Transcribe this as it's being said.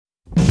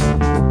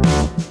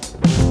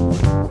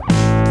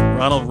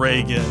Ronald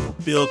Reagan,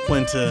 Bill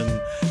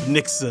Clinton,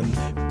 Nixon.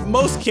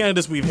 Most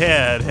candidates we've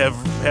had have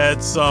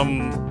had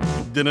some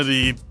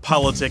identity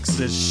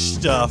politics-ish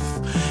stuff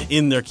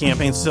in their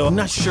campaign, so I'm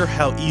not sure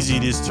how easy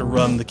it is to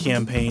run the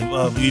campaign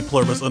of E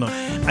Pluribus Unum.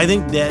 I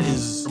think that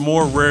is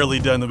more rarely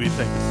done than we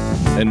think.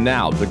 And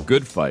now, The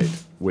Good Fight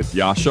with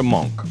Yascha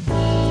Mounk.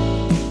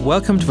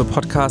 Welcome to the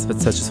podcast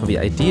that searches for the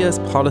ideas,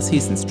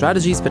 policies, and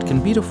strategies that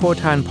can beat a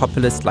authoritarian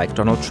populist like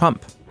Donald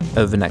Trump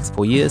over the next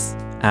 4 years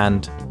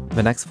and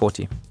the next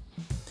 40.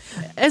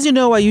 As you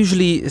know, I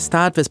usually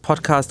start this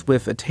podcast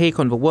with a take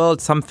on the world,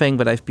 something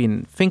that I've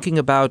been thinking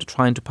about,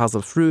 trying to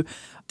puzzle through.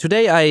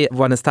 Today, I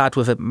want to start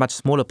with a much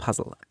smaller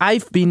puzzle.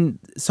 I've been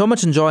so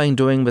much enjoying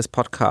doing this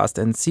podcast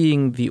and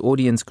seeing the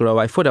audience grow.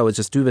 I thought I would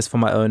just do this for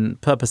my own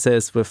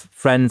purposes with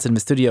friends in the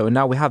studio. And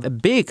now we have a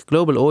big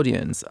global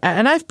audience.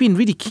 And I've been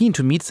really keen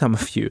to meet some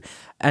of you.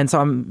 And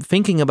so I'm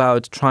thinking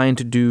about trying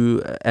to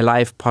do a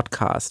live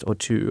podcast or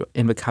two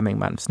in the coming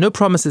months. No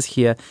promises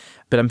here,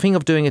 but I'm thinking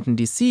of doing it in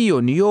DC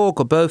or New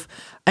York or both.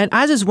 And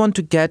I just want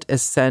to get a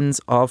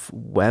sense of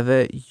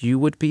whether you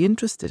would be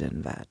interested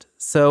in that.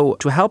 So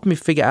to help me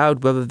figure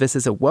out whether this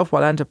is a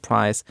worthwhile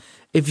enterprise,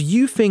 if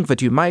you think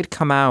that you might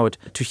come out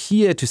to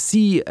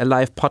see a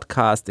live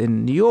podcast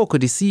in New York or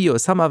DC or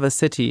some other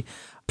city,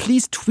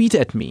 please tweet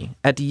at me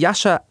at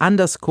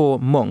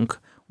Yascha_Mounk,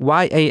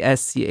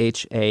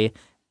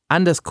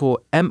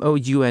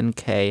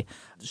 YASCHA_MOUNK,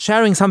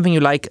 sharing something you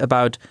like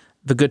about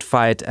The Good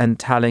Fight and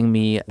telling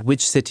me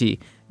which city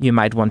you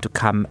might want to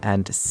come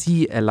and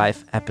see a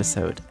live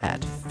episode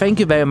at. Thank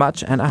you very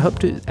much, and I hope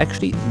to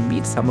actually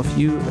meet some of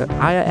you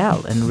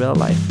IRL in real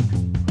life.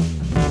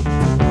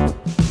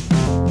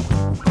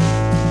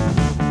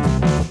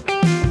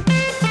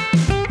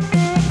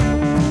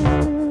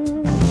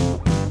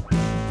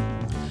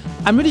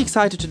 I'm really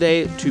excited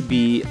today to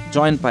be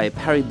joined by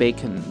Perry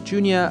Bacon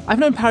Jr. I've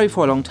known Perry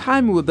for a long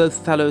time. We were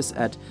both fellows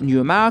at New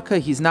America.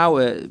 He's now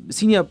a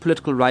senior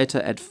political writer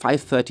at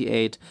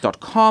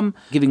 538.com,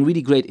 giving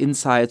really great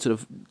insights sort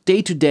of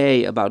day to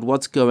day about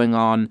what's going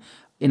on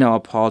in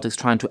our politics,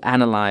 trying to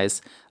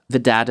analyze the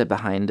data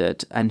behind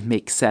it and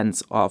make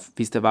sense of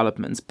these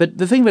developments. But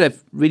the thing that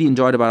I've really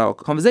enjoyed about our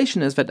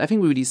conversation is that I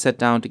think we really sat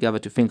down together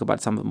to think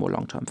about some of the more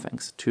long-term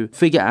things, to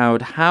figure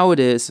out how it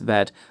is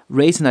that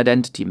race and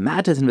identity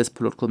matters in this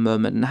political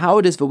moment and how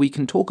it is that we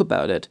can talk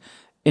about it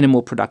in a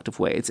more productive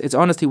way. It's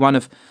honestly one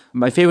of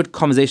my favorite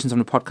conversations on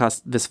the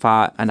podcast this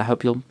far, and I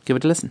hope you'll give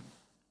it a listen.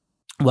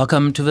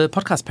 Welcome to the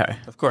podcast, Perry.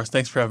 Of course.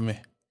 Thanks for having me.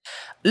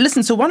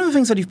 Listen, so one of the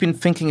things that you've been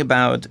thinking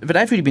about, that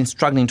I've really been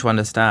struggling to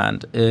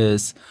understand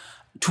is,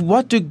 to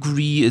what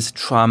degree is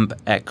Trump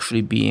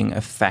actually being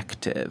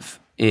effective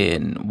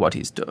in what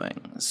he's doing?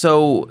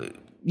 So,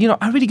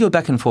 I really go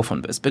back and forth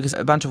on this because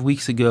a bunch of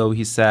weeks ago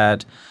he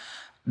said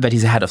that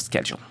he's ahead of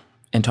schedule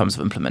in terms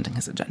of implementing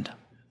his agenda,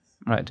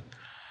 right?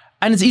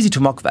 And it's easy to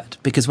mock that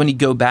because when you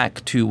go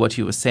back to what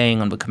he was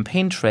saying on the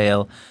campaign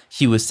trail,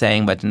 he was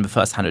saying that in the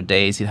first 100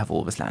 days he'd have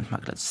all this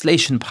landmark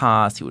legislation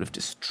passed, he would have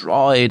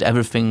destroyed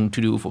everything to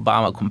do with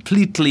Obama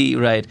completely,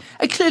 right?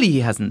 And clearly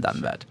he hasn't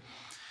done that.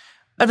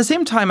 At the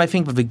same time, I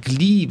think that the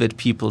glee that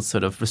people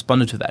sort of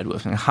responded to that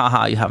with,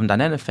 haha, you haven't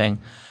done anything,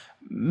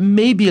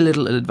 may be a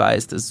little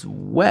ill-advised as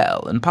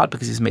well, in part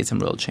because he's made some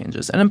real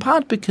changes, and in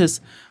part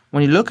because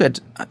when you look at,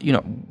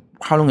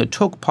 how long it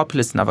took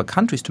populists in other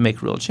countries to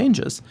make real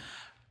changes,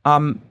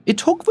 it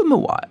took them a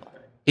while.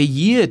 A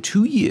year,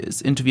 2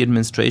 years into the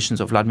administrations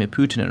of Vladimir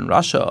Putin in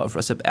Russia, of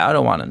Recep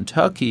Erdogan in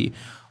Turkey,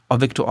 of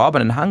Viktor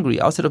Orban in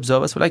Hungary, outside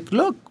observers were like,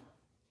 look,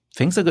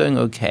 things are going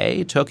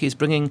okay. Turkey is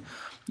bringing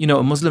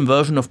a Muslim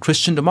version of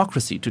Christian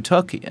democracy to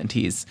Turkey, and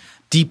he's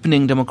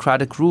deepening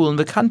democratic rule in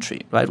the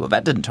country, right? Well,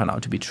 that didn't turn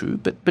out to be true,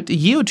 but a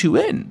year or two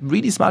in,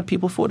 really smart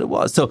people thought it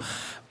was. So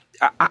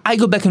I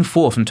go back and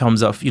forth in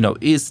terms of,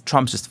 is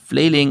Trump just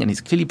flailing and he's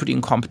clearly pretty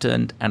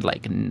incompetent and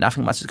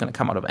nothing much is going to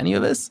come out of any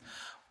of this?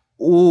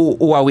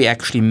 Or are we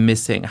actually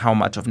missing how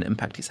much of an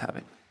impact he's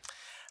having?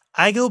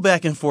 I go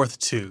back and forth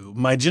too.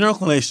 My general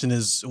inclination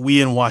is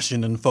we in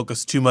Washington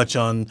focus too much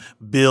on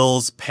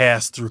bills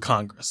passed through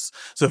Congress.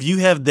 So if you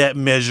have that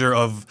measure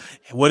of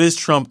what is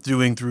Trump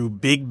doing through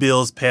big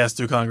bills passed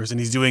through Congress, and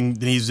he's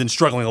been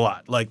struggling a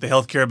lot. Like the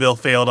healthcare bill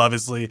failed,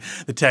 obviously.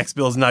 The tax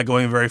bill is not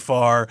going very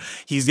far.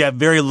 He's got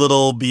very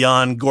little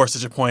beyond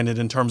Gorsuch appointed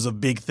in terms of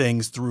big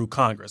things through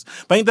Congress.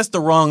 But I think that's the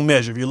wrong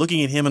measure. If you're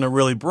looking at him in a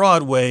really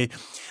broad way,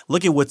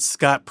 look at what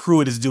Scott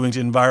Pruitt is doing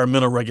to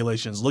environmental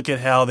regulations. Look at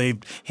how they've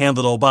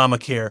handled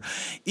Obamacare.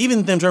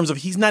 Even in terms of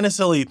he's not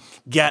necessarily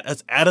got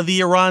us out of the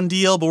Iran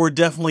deal, but we're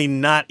definitely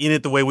not in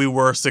it the way we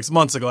were 6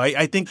 months ago.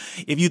 I think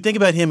if you think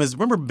about him as,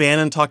 remember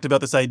Bannon talked about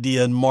this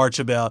idea in March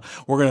about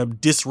we're going to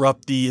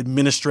disrupt the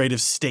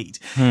administrative state.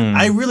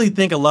 I really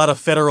think a lot of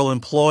federal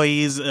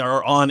employees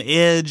are on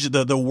edge.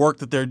 The work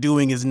that they're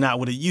doing is not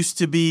what it used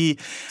to be.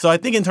 So I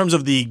think in terms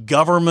of the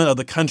government of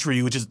the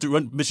country, which is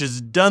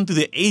done through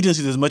the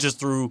agencies as much as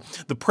through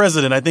the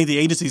president, I think the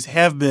agencies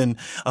have been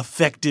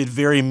affected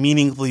very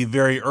meaningfully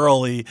very very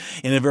early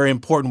in a very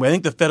important way. I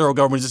think the federal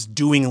government is just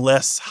doing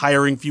less,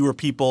 hiring fewer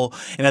people,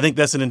 and I think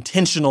that's an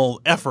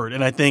intentional effort.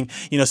 And I think,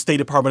 State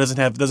Department doesn't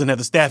have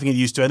the staffing it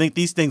used to. I think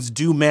these things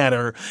do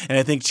matter, and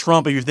I think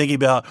Trump, if you're thinking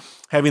about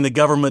having the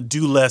government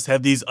do less,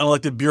 have these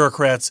unelected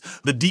bureaucrats,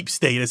 the deep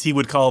state, as he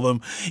would call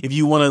them, if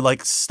you want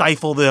to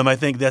stifle them, I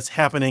think that's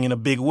happening in a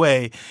big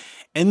way.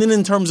 And then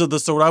in terms of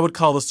what I would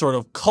call the sort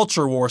of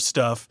culture war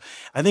stuff,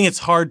 I think it's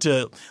hard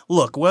to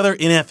look whether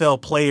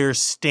NFL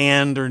players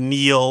stand or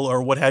kneel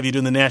or what have you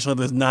during the national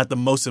anthem is not the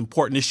most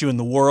important issue in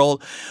the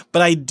world.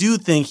 But I do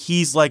think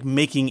he's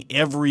making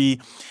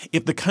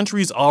if the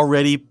country's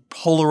already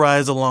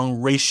polarized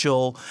along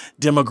racial,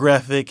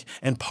 demographic,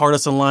 and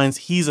partisan lines,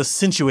 he's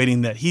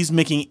accentuating that. He's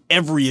making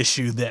every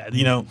issue that,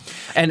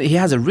 And he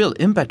has a real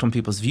impact on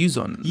people's views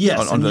on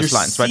those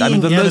lines, right? I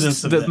mean,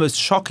 the most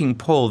shocking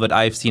poll that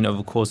I've seen over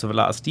the course of the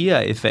last year,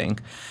 I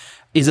think,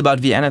 is about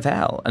the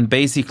NFL. And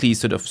basically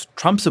sort of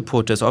Trump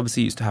supporters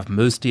obviously used to have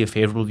mostly a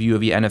favorable view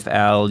of the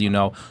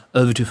NFL,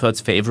 over two-thirds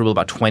favorable,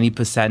 about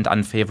 20%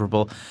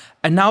 unfavorable.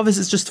 And now this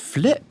is just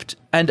flipped.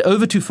 And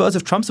over two-thirds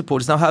of Trump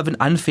supporters now have an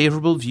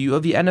unfavorable view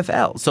of the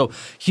NFL. So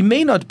he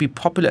may not be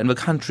popular in the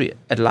country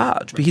at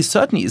large, but he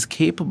certainly is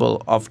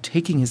capable of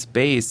taking his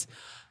base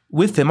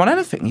with him on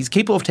anything. He's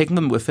capable of taking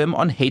them with him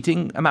on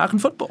hating American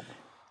football.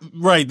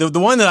 Right. The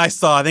one that I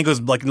saw, I think it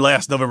was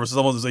last November, so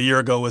almost a year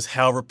ago, was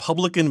how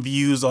Republican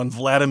views on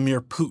Vladimir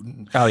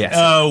Putin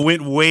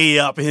went way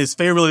up. His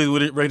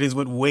favorability ratings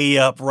went way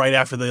up right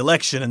after the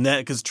election, and that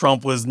because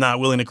Trump was not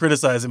willing to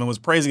criticize him and was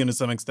praising him to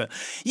some extent.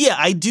 Yeah,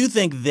 I do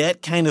think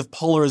that kind of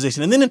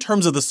polarization. And then in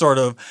terms of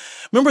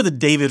remember the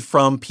David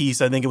Frum piece,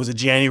 I think it was in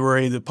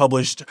January, that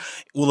published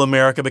Will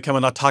America Become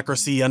an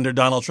Autocracy Under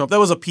Donald Trump? That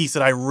was a piece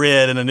that I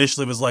read and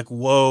initially was like,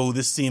 whoa,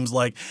 this seems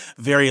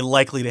very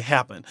likely to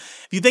happen.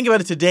 If you think about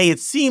it today,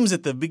 it seems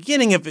at the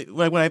beginning of it,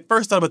 when I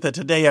first thought about that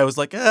today, I was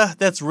like,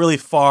 that's really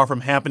far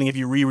from happening. If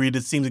you reread it,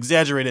 it seems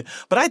exaggerated.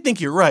 But I think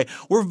you're right.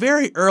 We're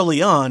very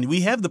early on. We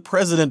have the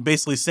president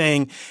basically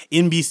saying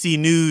NBC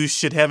News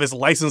should have his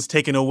license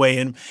taken away.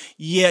 And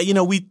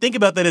we think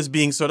about that as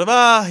being sort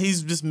of,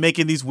 he's just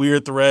making these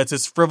weird threats.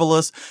 It's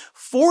frivolous.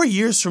 4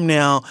 years from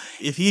now,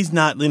 if he's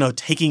not,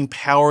 taking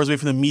powers away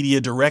from the media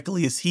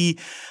directly,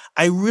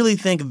 I really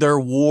think their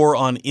war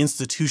on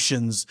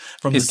institutions,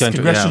 from the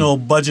Congressional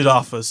Budget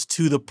Office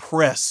to the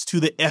press to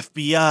the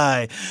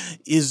FBI,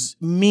 is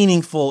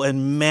meaningful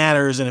and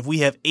matters. And if we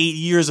have 8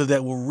 years of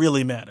that, will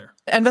really matter.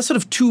 And there's sort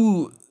of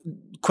two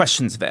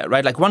questions there,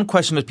 right? One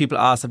question that people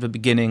asked at the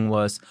beginning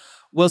was,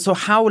 well, so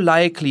how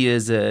likely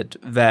is it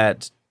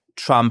that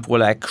Trump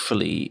will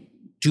actually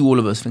do all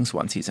of those things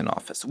once he's in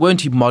office?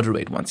 Won't he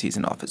moderate once he's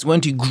in office?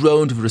 Won't he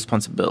grow into the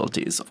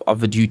responsibilities of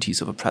the duties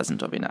of a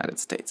president of the United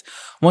States?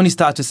 Won't he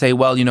start to say,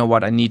 well, you know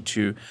what, I need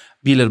to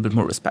be a little bit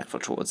more respectful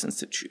towards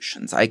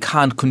institutions. I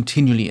can't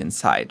continually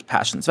incite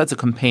passions. That's a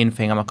campaign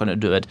thing. I'm not going to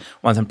do it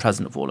once I'm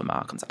president of all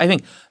Americans. I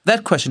think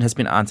that question has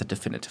been answered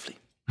definitively,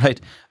 right?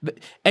 But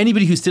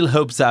anybody who still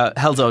holds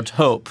out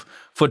hope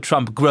for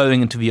Trump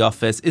growing into the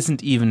office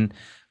isn't even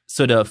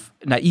sort of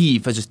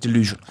naive or just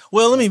delusional.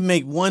 Well, let me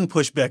make one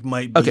pushback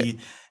might be,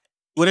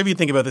 whatever you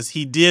think about this,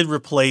 he did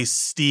replace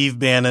Steve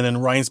Bannon and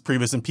Reince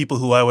Priebus and people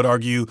who I would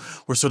argue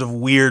were sort of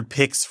weird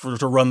picks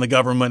to run the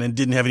government and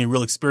didn't have any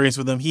real experience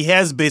with them. He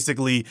has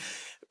basically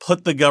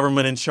put the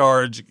government in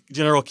charge.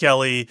 General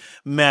Kelly,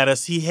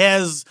 Mattis, he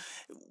has,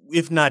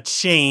 if not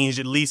changed,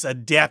 at least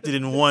adapted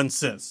in one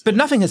sense. But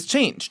nothing has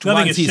changed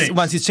once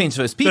he's changed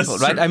those people,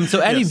 right? I mean, so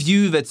any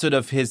view that sort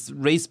of his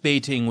race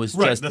baiting was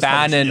just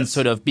Bannon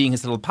sort of being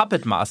his little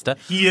puppet master.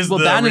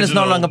 Bannon is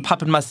no longer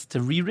puppet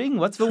mastering.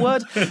 What's the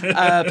word?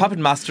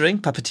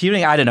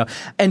 Puppeteering. I don't know.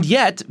 And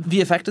yet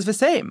the effect is the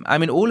same. I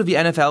mean, all of the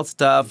NFL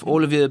stuff,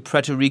 all of the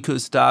Puerto Rico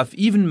stuff,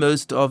 even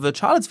most of the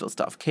Charlottesville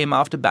stuff came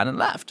after Bannon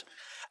left.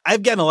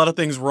 I've gotten a lot of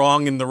things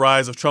wrong in the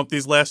rise of Trump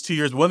these last 2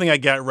 years. One thing I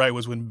got right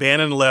was when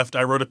Bannon left,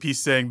 I wrote a piece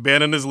saying,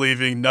 Bannon is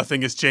leaving,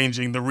 nothing is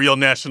changing. The real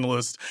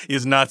nationalist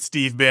is not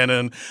Steve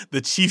Bannon. The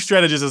chief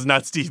strategist is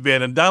not Steve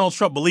Bannon. Donald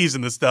Trump believes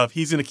in this stuff.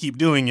 He's going to keep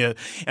doing it.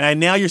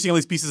 And now you're seeing all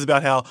these pieces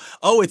about how,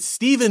 it's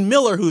Stephen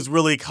Miller who's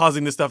really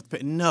causing this stuff.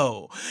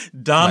 No,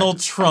 Donald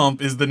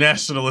Trump is the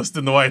nationalist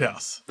in the White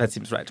House. That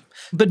seems right.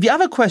 But the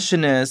other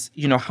question is,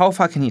 how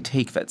far can he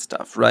take that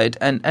stuff, right?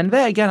 And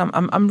there again,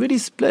 I'm really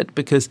split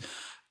because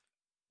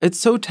it's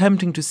so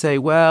tempting to say,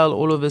 well,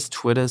 all of this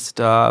Twitter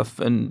stuff,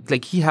 and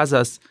he has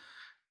us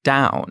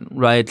down,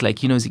 right?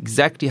 He knows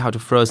exactly how to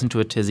throw us into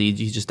a tizzy.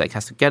 He just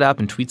has to get up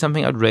and tweet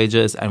something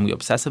outrageous, and we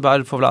obsess about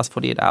it for the last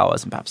 48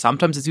 hours. And perhaps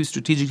sometimes it's used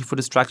strategically for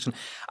distraction.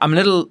 I'm a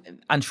little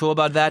unsure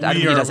about that. I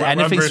don't think he does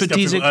anything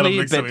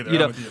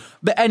strategically,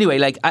 But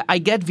anyway, I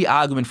get the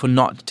argument for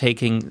not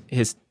taking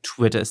his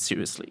Twitter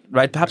seriously,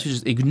 right? Perhaps you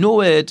just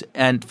ignore it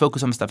and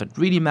focus on the stuff that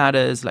really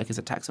matters, like his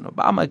attacks on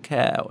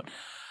Obamacare.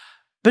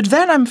 But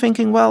then I'm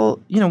thinking,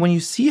 well, when you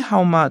see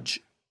how much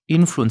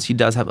influence he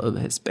does have over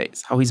his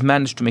base, how he's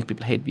managed to make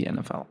people hate the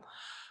NFL,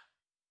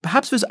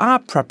 perhaps those are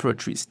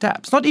preparatory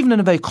steps, not even in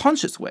a very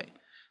conscious way,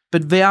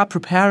 but they are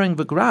preparing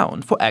the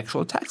ground for actual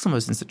attacks on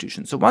those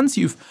institutions. So once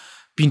you've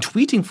been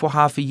tweeting for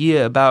half a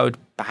year about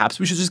perhaps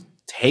we should just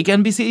take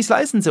NBC's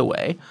license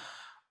away,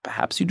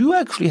 perhaps you do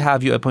actually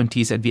have your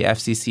appointees at the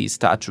FCC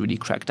start to really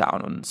crack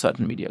down on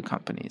certain media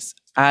companies.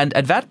 And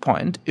at that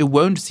point, it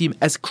won't seem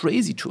as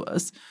crazy to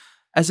us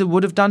as it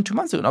would have done 2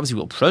 months ago. And obviously,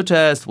 we'll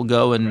protest, we'll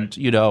go and,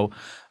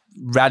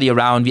 rally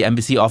around the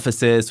embassy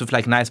offices with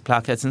like nice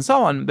placards and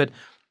so on. But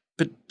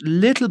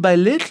little by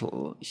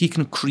little, he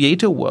can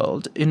create a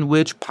world in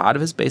which part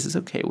of his base is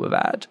okay with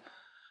that,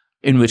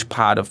 in which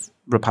part of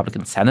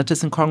Republican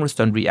senators in Congress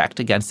don't react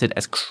against it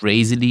as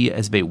crazily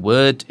as they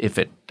would if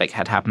it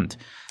had happened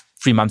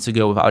 3 months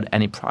ago without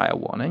any prior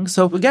warning.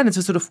 So again, it's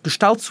a sort of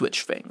gestalt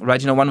switch thing,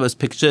 right? One of those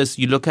pictures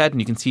you look at and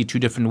you can see 2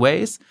 different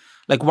ways.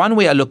 Like one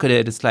way I look at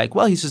it is like,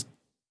 well, he's just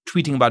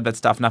tweeting about that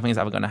stuff. Nothing is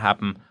ever going to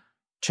happen.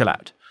 Chill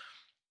out.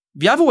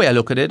 The other way I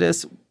look at it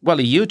is, well,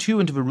 a year or 2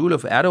 into the rule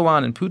of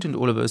Erdogan and Putin,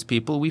 all of those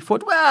people, we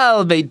thought,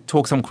 well, they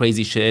talk some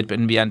crazy shit, but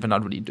in the end, they're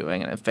not really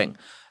doing anything.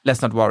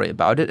 Let's not worry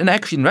about it. And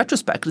actually, in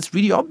retrospect, it's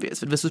really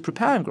obvious that this is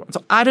preparing ground.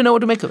 So I don't know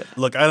what to make of it.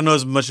 Look, I don't know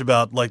as much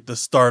about the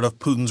start of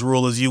Putin's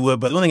rule as you would,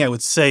 but one thing I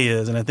would say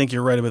is, and I think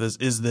you're right about this,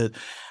 is that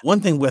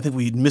one thing I think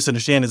we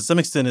misunderstand is to some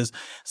extent is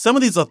some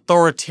of these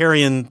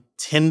authoritarian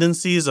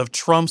tendencies of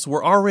Trump's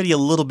were already a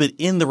little bit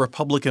in the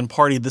Republican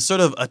Party. The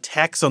sort of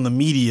attacks on the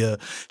media,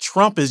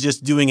 Trump is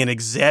just doing an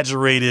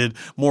exaggerated,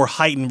 more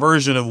heightened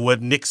version of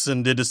what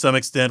Nixon did to some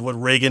extent, what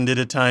Reagan did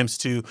at times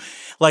too.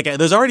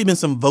 There's already been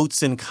some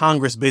votes in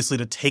Congress basically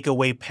to take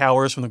away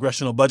powers from the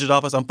Congressional Budget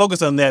Office. I'm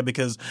focused on that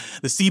because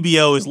the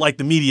CBO is like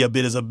the media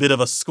bit, is a bit of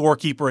a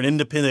scorekeeper, an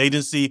independent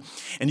agency.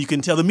 And you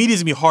can tell the media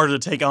is going to be harder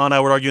to take on, I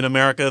would argue, in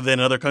America than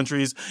in other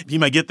countries. He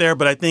might get there,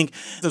 but I think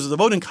there was a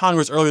vote in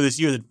Congress earlier this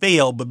year that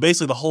failed, but basically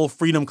the whole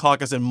Freedom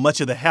Caucus and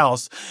much of the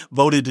House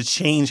voted to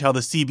change how the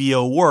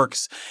CBO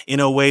works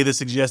in a way that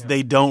suggests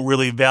they don't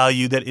really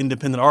value that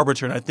independent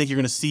arbiter. And I think you're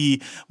going to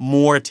see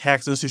more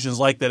tax institutions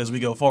like that as we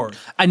go forward.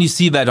 And you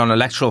see that on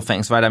electoral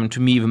things, right? I mean, to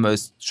me, the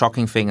most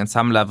shocking thing in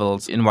some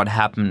levels in what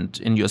happened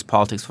in U.S.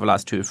 politics for the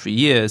last 2 or 3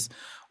 years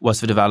was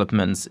the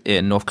developments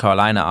in North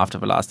Carolina after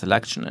the last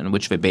election, in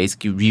which they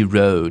basically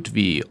rewrote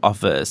the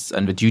office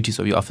and the duties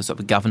of the office of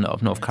the governor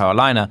of North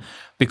Carolina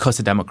because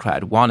the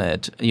Democrat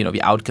wanted,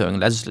 the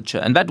outgoing legislature.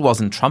 And that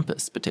wasn't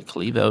Trumpist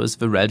particularly. That was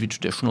the relatively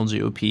traditional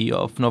GOP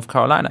of North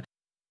Carolina.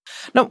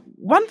 Now,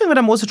 one thing that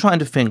I'm also trying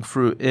to think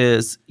through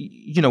is,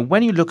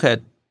 when you look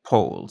at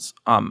polls,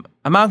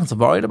 Americans are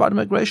worried about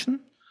immigration.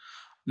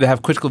 They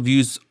have critical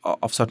views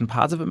of certain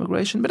parts of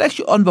immigration, but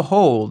actually on the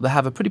whole, they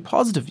have a pretty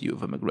positive view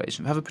of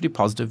immigration. They have a pretty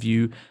positive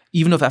view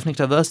even of ethnic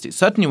diversity,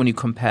 certainly when you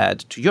compare it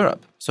to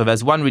Europe. So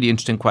there's one really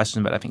interesting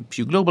question that I think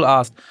Pew Global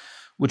asked,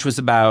 which was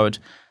about,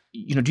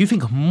 do you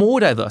think more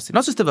diversity,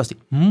 not just diversity,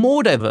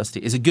 more diversity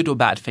is a good or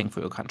bad thing for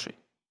your country?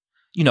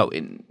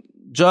 In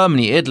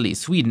Germany, Italy,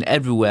 Sweden,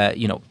 everywhere,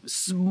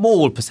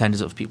 small percentages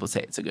of people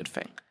say it's a good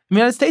thing. In the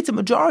United States, a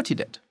majority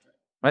did,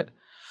 right?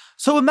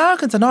 So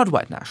Americans are not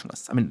white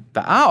nationalists. I mean,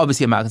 there are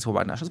obviously Americans who are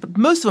white nationalists, but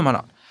most of them are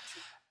not.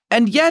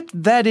 And yet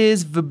that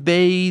is the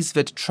base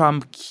that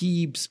Trump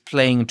keeps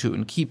playing to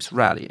and keeps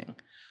rallying.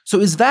 So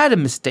is that a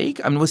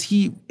mistake? I mean, was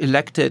he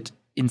elected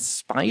in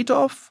spite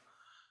of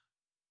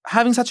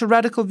having such a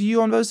radical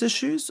view on those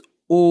issues?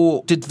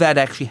 Or did that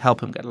actually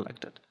help him get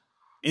elected?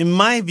 In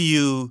my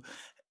view,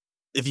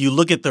 if you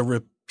look at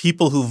the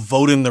people who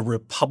vote in the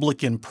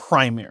Republican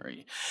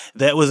primary,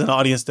 that was an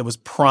audience that was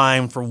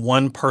primed for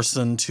one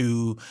person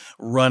to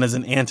run as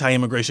an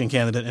anti-immigration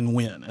candidate and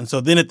win. And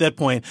so then at that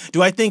point,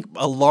 do I think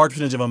a large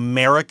percentage of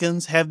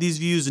Americans have these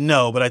views?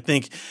 No, but I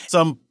think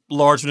some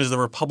large percentage of the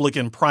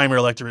Republican primary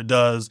electorate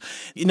does.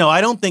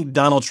 I don't think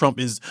Donald Trump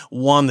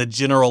won the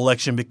general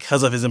election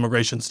because of his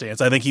immigration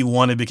stance. I think he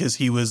won it because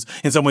he was,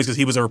 in some ways, because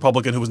he was a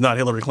Republican who was not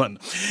Hillary Clinton.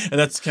 And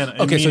that's kind of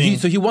okay.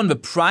 So he won the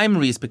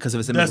primaries because of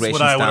his immigration stance.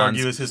 That's what I would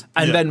argue is his.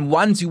 And then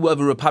once you were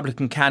the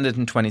Republican candidate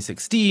in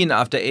 2016,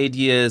 after 8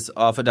 years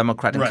of a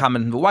Democrat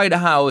incumbent in the White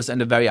House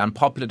and a very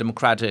unpopular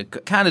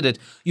Democratic candidate,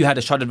 you had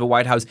a shot at the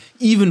White House,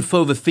 even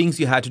for the things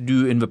you had to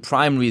do in the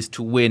primaries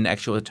to win,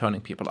 actually turning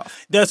people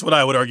off. That's what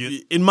I would argue.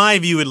 In my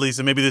view, at least,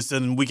 and maybe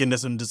we can have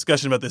some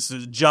discussion about this,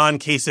 John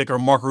Kasich or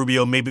Marco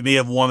Rubio may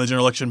have won the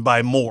general election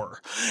by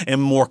more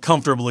and more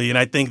comfortably. And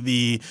I think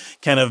the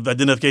kind of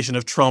identification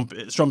of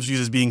Trump's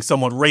views as being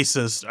somewhat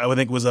racist, I would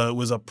think was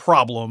a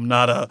problem,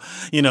 not I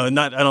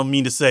don't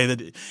mean to say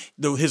that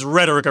his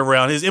rhetoric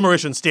around his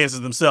immigration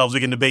stances themselves,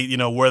 we can debate,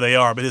 where they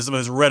are, but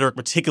his rhetoric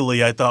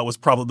particularly, I thought was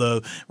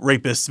probably the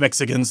rapists,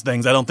 Mexicans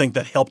things. I don't think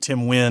that helped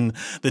him win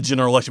the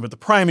general election, but the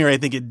primary, I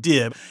think it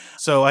did.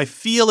 So I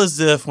feel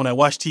as if when I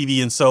watch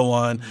TV and so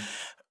on,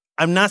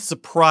 I'm not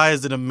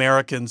surprised that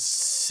Americans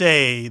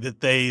say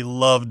that they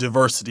love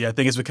diversity. I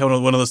think it's become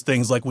one of those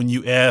things like when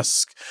you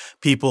ask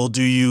people,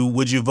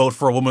 would you vote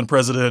for a woman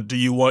president? Do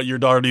you want your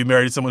daughter to be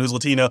married to someone who's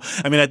Latino?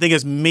 I mean, I think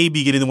it's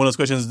maybe getting to one of those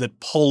questions that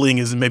polling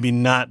is maybe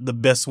not the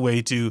best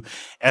way to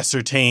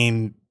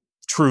ascertain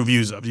true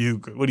views of.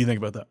 What do you think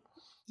about that?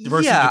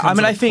 Diversity becomes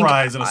a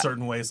prize in a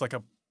certain way. It's like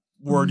a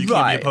word you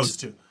can't be opposed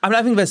to. I mean,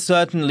 I think there's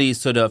certainly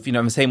sort of, in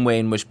the same way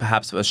in which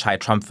perhaps there were shy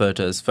Trump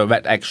voters, for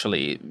that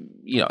actually,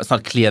 it's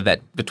not clear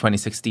that the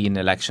 2016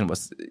 election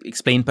was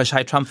explained by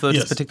shy Trump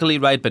voters particularly,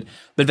 right? But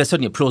there's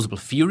certainly a plausible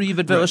theory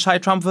that there were shy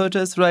Trump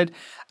voters, right?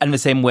 And the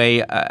same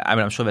way,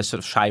 I'm sure there's sort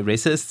of shy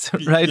racists,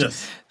 right?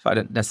 Yes. If I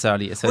don't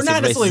necessarily associate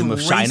not racism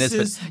with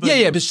shyness.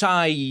 but But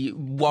shy,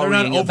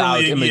 worrying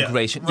about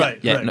immigration.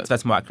 Right. No,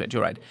 that's more accurate.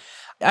 You're right.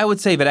 I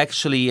would say that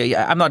actually,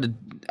 I'm not an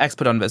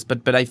expert on this,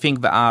 but I think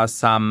there are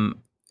some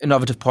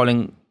innovative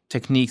polling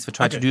techniques that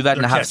try to do that,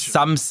 and I have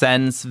some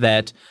sense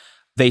that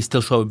they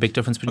still show a big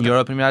difference between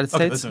Europe and the United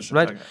States,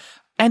 right? Okay.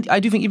 And I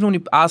do think even when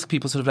you ask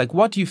people sort of like,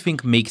 what do you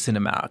think makes an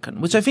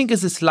American? Which I think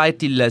is a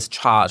slightly less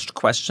charged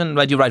question,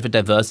 right? You're right, that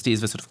diversity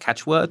is the sort of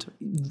catchword.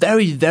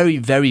 Very, very,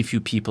 very few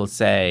people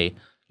say,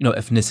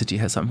 ethnicity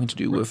has something to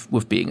do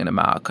with being an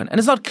American. And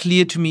it's not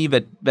clear to me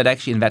that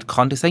actually in that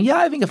context, saying,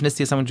 I think ethnicity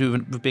has something to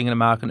do with being an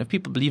American. If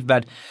people believe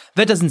that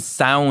doesn't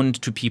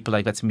sound to people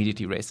like that's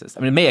immediately racist.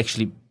 I mean, it may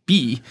actually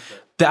be,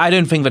 but I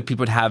don't think that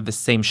people would have the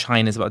same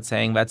shyness about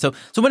saying that. So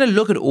when I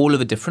look at all of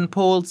the different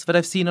polls that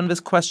I've seen on this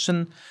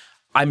question,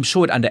 I'm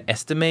sure it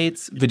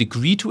underestimates the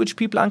degree to which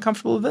people are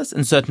uncomfortable with this.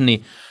 And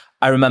certainly,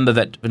 I remember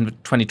that in the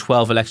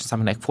 2012 election,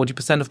 something like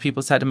 40% of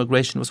people said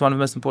immigration was one of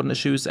the most important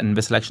issues. And in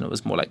this election, it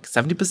was more like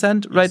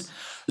 70%, right? Yes.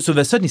 So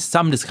there's certainly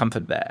some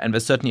discomfort there. And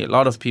there's certainly a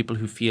lot of people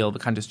who feel the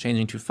country is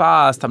changing too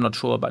fast. I'm not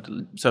sure about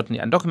certainly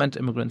undocumented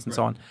immigrants and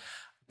so on.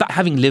 But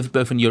having lived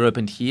both in Europe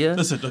and here,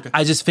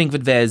 I just think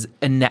that there's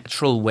a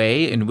natural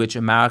way in which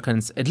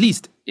Americans, at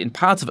least in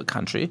parts of a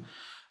country,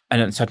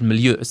 and in certain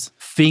milieux,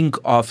 think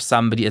of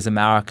somebody as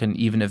American,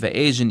 even if they're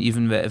Asian,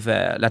 even if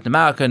they're Latin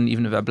American,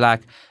 even if they're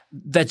black.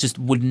 That just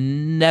would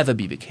never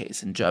be the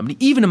case in Germany,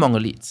 even among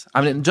elites. I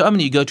mean, in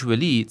Germany, you go to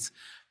elites,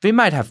 they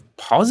might have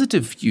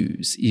positive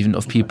views even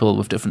of people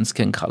with different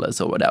skin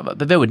colors or whatever,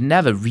 but they would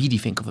never really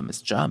think of them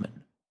as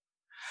German.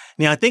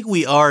 Now, I think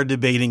we are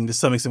debating to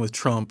some extent with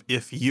Trump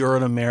if you're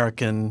an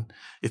American,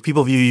 if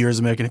people view you as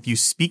American, if you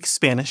speak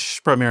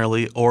Spanish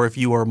primarily, or if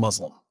you are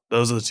Muslim.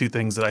 Those are the two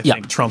things that I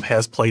think Trump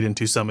has played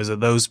into some, is that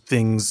those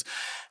things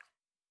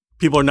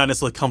people are not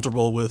necessarily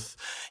comfortable with,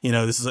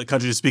 this is a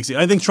country that speaks.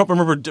 I think Trump,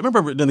 remember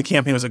in the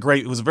campaign,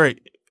 it was a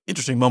very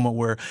interesting moment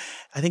where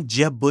I think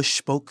Jeb Bush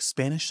spoke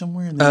Spanish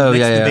somewhere. In the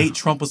next debate,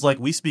 Trump was like,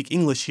 we speak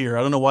English here.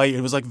 I don't know why.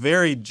 It was like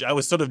I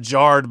was sort of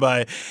jarred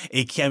by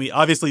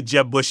obviously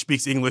Jeb Bush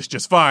speaks English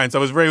just fine. So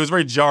it was a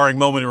very jarring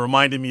moment. It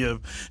reminded me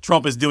of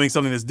Trump is doing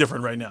something that's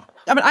different right now.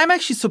 I mean, I'm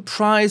actually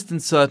surprised in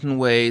certain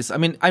ways. I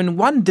mean,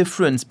 one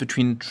difference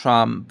between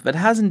Trump that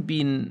hasn't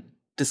been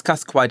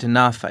discussed quite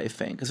enough, I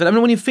think, is that,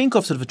 when you think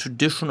of sort of a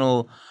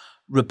traditional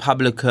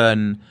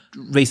Republican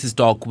racist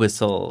dog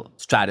whistle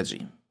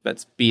strategy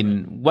that's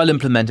been well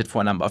implemented for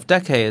a number of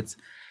decades,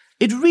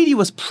 it really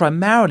was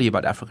primarily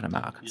about African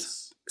Americans.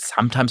 Yes.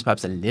 Sometimes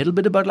perhaps a little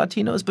bit about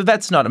Latinos, but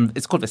that's not,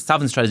 it's called the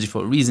Southern strategy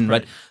for a reason,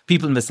 right?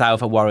 People in the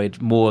South are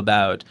worried more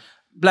about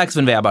blacks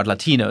than they are about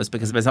Latinos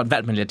because there's not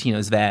that many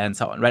Latinos there and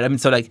so on, right? I mean,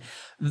 so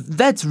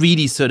that's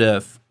really sort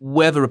of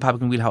where the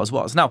Republican wheelhouse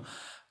was. Now,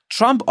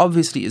 Trump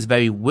obviously is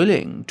very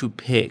willing to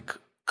pick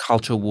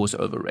culture wars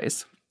over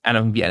race. And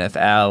I think the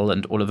NFL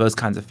and all of those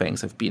kinds of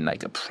things have been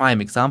like a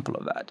prime example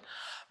of that.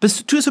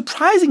 But to a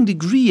surprising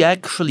degree,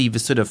 actually, the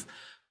sort of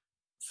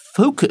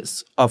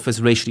focus of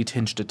his racially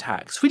tinged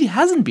attacks really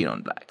hasn't been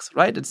on blacks,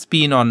 right? It's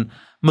been on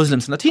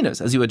Muslims and Latinos,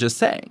 as you were just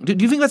saying. Do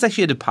you think that's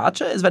actually a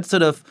departure? Is that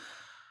sort of...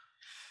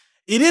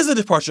 It is a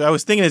departure. I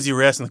was thinking as you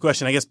were asking the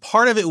question, I guess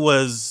part of it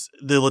was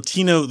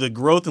the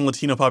growth in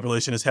Latino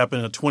population has happened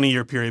in a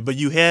 20-year period. But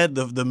you had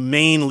the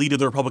main leader of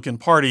the Republican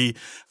Party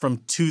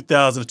from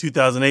 2000 to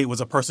 2008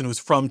 was a person who was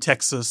from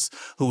Texas,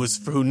 who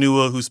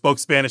spoke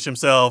Spanish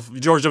himself.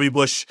 George W.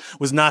 Bush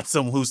was not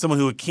someone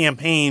who had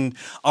campaigned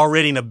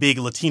already in a big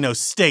Latino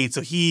state.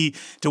 So he,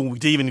 to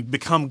even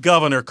become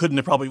governor,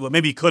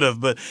 maybe he could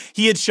have, but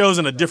he had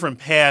chosen a different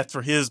path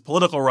for his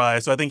political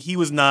rise. So I think he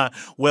was not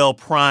well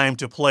primed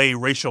to play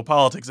racial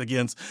politics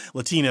against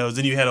Latinos.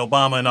 And you had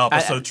Obama in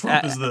office, so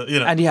Trump is the...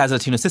 And he has a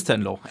Latino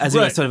sister-in-law, as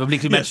you were sort of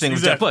obliquely mentioning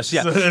with Jeb Bush.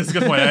 Yeah, so that's a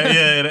good point.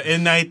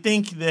 And I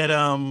think that,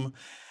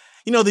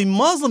 the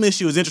Muslim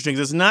issue is interesting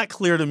because it's not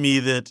clear to me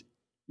that,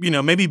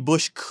 maybe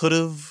Bush could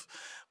have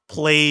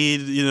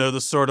played,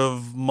 the sort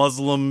of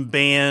Muslim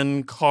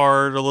ban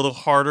card a little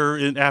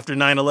harder after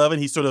 9/11.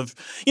 He sort of,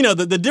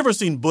 the difference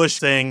between Bush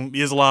saying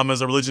Islam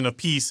is a religion of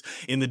peace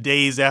in the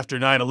days after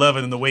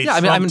 9/11 and the way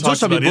Trump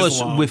talks about Bush,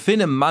 Islam.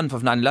 Within a month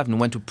of 9/11,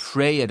 went to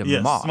pray at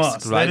a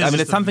mosque, right? I mean,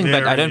 it's something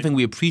that I don't think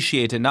we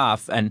appreciate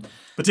enough. And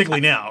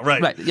particularly now,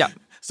 right? Right, yeah.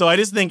 So I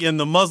just think in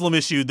the Muslim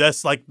issue,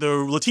 that's like the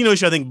Latino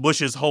issue, I think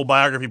Bush's whole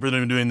biography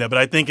presented him doing that. But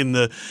I think in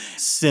the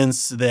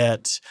sense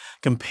that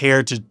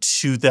compared to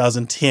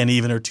 2010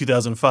 even or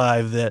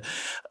 2005, that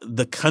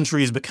the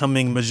country is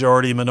becoming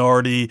majority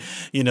minority,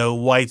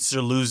 whites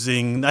are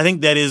losing. I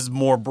think that is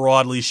more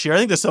broadly shared. I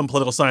think there's some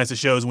political science that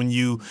shows when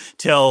you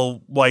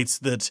tell whites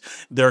that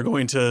they're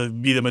going to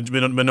be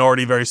the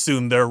minority very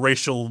soon, their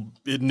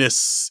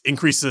racialness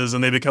increases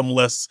and they become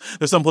less.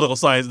 There's some political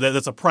science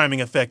that's a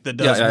priming effect that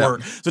does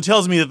work. So it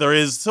tells me me that there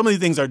is, some of these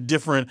things are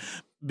different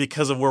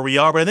because of where we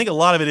are, but I think a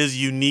lot of it is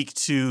unique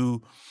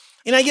to,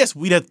 and I guess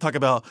we'd have to talk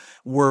about,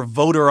 were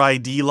voter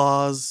ID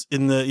laws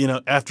in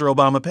the, after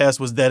Obama passed,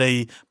 was that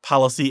a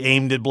policy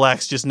aimed at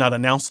blacks just not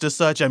announced as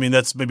such? I mean,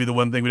 that's maybe the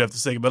one thing we'd have to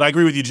say. But I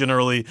agree with you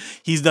generally.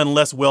 He's done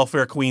less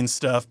welfare queen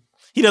stuff.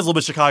 He does a little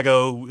bit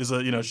Chicago,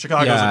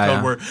 Chicago's a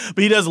code word.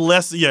 But he does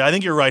less, I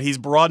think you're right. He's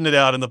broadened it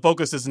out, and the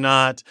focus is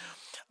not,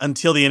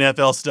 until the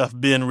NFL stuff,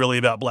 been really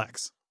about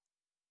blacks.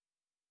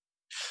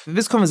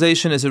 This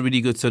conversation is a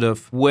really good sort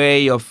of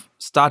way of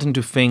starting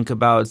to think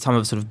about some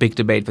of the sort of big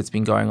debate that's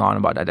been going on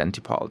about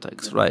identity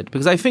politics, right?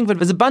 Because I think that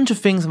there's a bunch of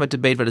things in that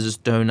debate that I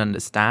just don't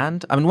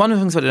understand. I mean, one of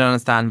the things that I don't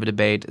understand in the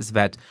debate is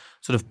that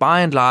sort of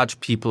by and large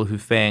people who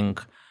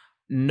think,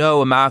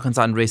 no, Americans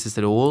aren't racist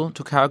at all,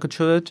 to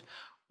caricature it,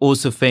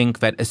 also think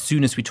that as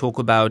soon as we talk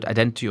about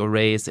identity or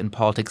race in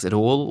politics at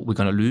all, we're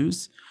going to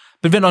lose.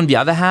 But then on the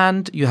other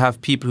hand, you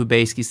have people who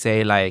basically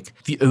say, like,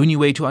 the only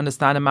way to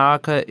understand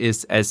America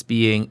is as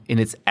being, in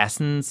its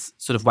essence,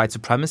 sort of white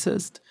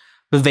supremacist.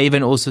 But they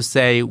then also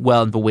say,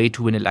 well, the way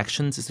to win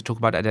elections is to talk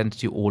about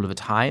identity all of the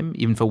time,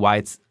 even for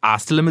whites are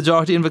still a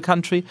majority in the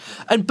country.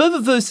 And both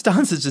of those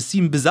stances just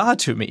seem bizarre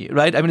to me,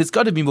 right? I mean, it's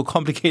got to be more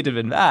complicated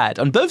than that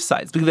on both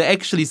sides, because they're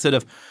actually sort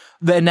of,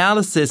 the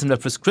analysis and the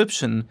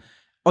prescription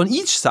on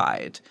each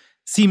side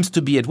seems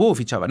to be at war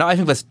with each other. Now, I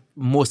think there's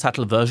more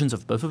subtle versions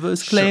of both of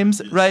those claims,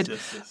 sure. right?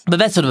 Yes. But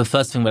that's sort of the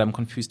first thing that I'm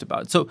confused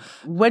about. So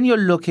when you're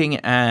looking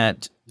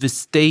at the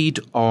state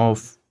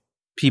of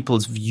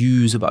people's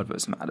views about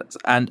those matters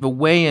and the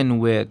way in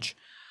which,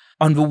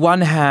 on the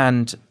one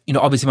hand,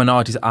 obviously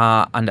minorities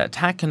are under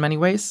attack in many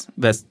ways.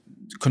 There's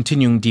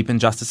continuing deep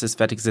injustices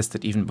that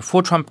existed even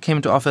before Trump came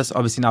into office.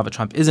 Obviously, now that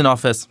Trump is in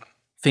office,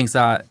 things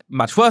are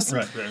much worse.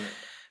 Right.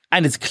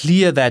 And it's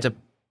clear that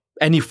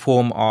any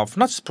form of,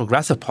 not just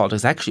progressive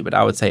politics actually, but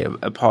I would say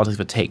a politics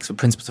that takes the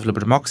principles of liberal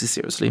democracy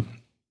seriously,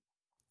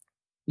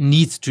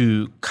 needs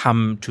to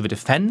come to the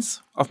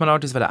defense of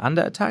minorities that are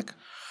under attack.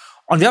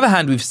 On the other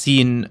hand, we've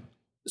seen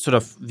sort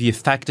of the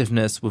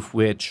effectiveness with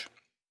which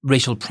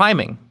racial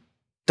priming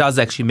does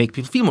actually make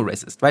people feel more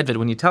racist, right? That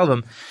when you tell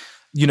them,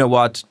 you know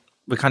what,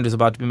 the country is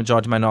about to be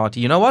majority minority,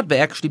 you know what, they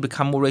actually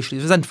become more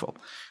racially resentful.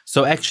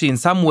 So actually, in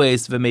some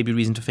ways, there may be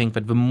reason to think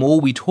that the more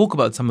we talk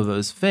about some of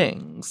those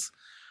things,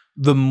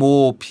 the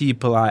more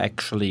people are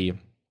actually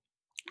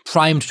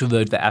primed to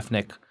vote their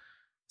ethnic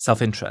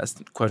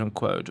self-interest, quote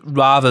unquote,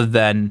 rather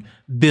than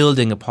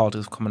building a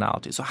politics of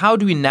commonality. So how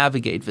do we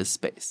navigate this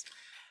space?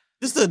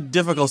 This is a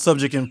difficult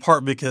subject in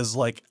part because,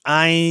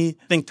 I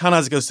think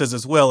Ta-Nehisi says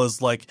as well,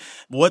 is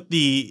what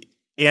the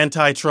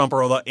anti-Trump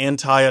or the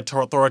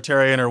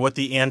anti-authoritarian or what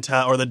the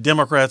or the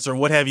Democrats or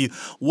what have you,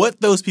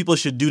 what those people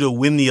should do to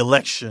win the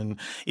election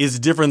is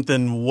different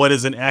than what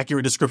is an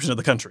accurate description of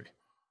the country.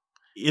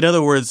 In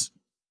other words,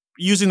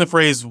 using the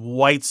phrase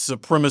white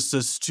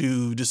supremacists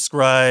to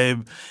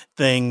describe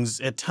things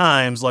at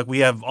times, like we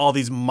have all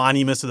these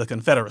monuments to the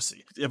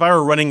Confederacy. If I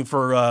were running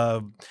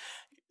for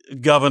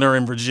governor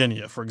in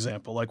Virginia, for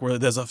example, where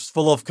there's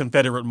full of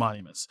Confederate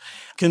monuments.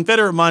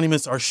 Confederate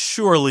monuments are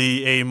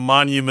surely a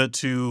monument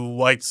to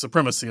white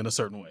supremacy in a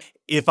certain way.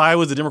 If I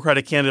was a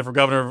Democratic candidate for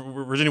governor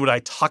of Virginia, would I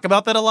talk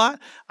about that a lot?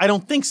 I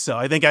don't think so.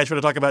 I think I try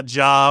to talk about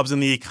jobs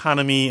and the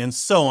economy and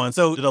so on.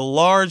 So did a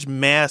large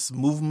mass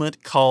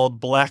movement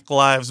called Black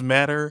Lives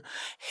Matter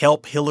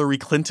help Hillary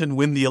Clinton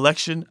win the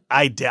election?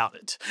 I doubt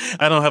it.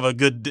 I don't have a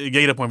good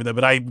data point for that,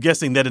 but I'm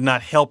guessing that did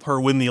not help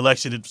her win the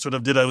election. It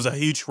was a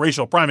huge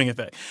racial priming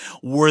effect.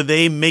 Were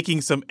they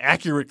making some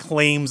accurate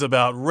claims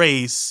about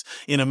race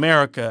in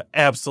America?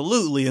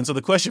 Absolutely. And so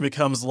the question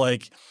becomes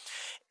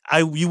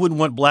you wouldn't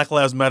want Black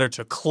Lives Matter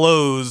to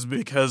close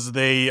because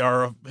they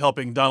are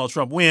helping Donald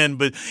Trump win,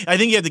 but I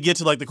think you have to get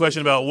to the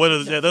question about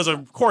there's a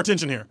core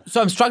tension here.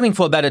 So I'm struggling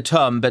for a better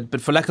term, but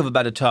for lack of a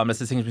better term, that's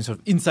the thing between sort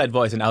of inside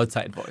voice and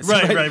outside voice.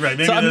 Right.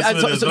 Maybe so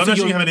that's what it is. But I'm not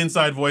sure you have an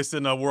inside voice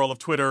in a world of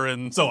Twitter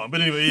and so on.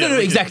 But anyway, yeah. No,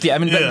 exactly. Yeah. I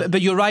mean,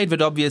 but you're right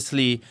that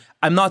obviously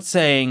I'm not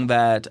saying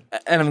that,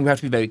 and we have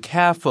to be very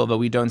careful that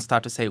we don't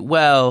start to say,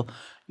 well,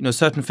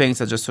 certain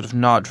things are just sort of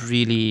not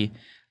really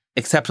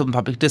acceptable in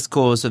public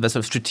discourse, or they're sort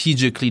of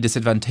strategically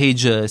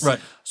disadvantageous. Right.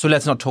 So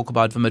let's not talk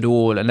about them at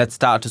all, and let's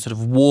start to sort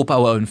of warp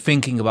our own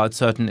thinking about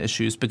certain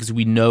issues because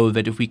we know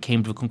that if we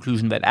came to a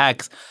conclusion that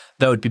X,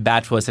 that would be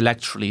bad for us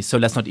electorally, so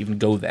let's not even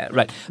go there.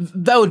 Right.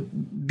 That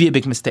would be a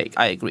big mistake,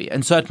 I agree.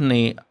 And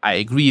certainly I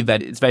agree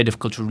that it's very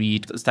difficult to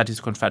read studies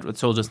of Confederate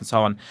soldiers and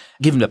so on,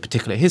 given their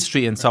particular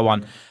history and so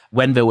on,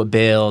 when they were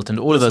built and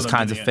all of those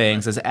kinds of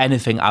things as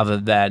anything other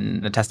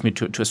than a testimony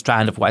to a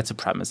strand of white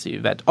supremacy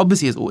that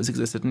obviously has always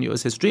existed in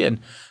U.S. history and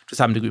to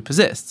some degree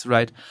persists,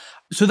 right?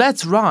 So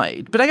that's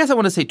right. But I guess I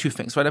want to say two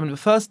things, right? I mean, the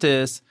first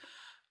is,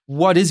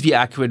 what is the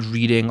accurate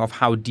reading of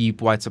how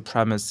deep white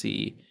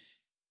supremacy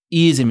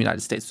is in the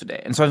United States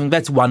today? And so I think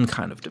that's one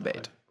kind of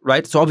debate,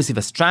 right? So obviously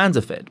the strands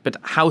of it, but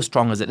how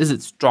strong is it? Is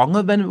it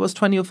stronger than it was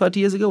 20 or 30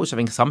 years ago, which I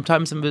think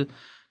sometimes in the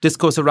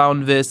discourse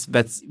around this,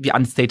 that's the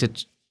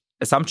unstated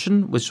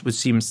assumption, which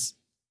seems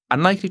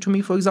unlikely to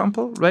me, for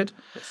example, right?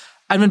 Yes.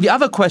 And then the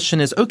other question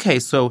is, okay,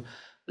 so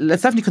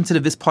let's definitely consider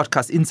this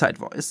podcast inside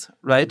voice,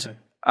 right? Okay.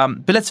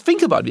 But let's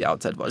think about the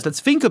outside voice. Let's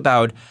think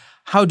about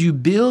how do you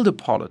build a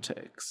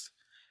politics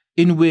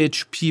in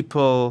which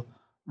people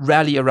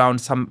rally around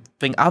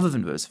something other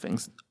than those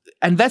things.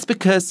 And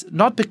that's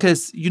not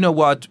because, you know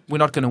what, we're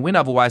not going to win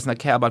otherwise and I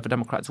care about the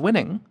Democrats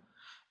winning.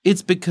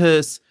 It's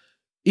because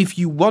if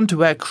you want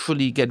to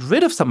actually get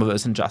rid of some of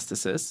those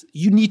injustices,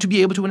 you need to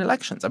be able to win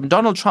elections. I mean,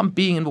 Donald Trump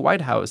being in the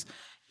White House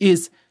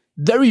is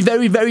very,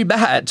 very, very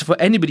bad for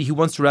anybody who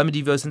wants to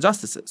remedy those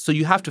injustices. So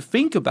you have to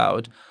think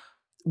about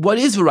what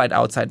is the right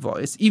outside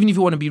voice, even if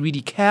you want to be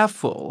really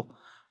careful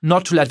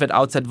not to let that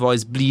outside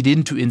voice bleed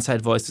into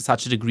inside voice to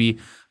such a degree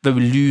that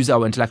we lose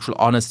our intellectual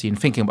honesty in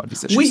thinking about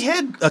these issues. We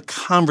had a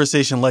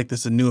conversation like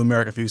this in New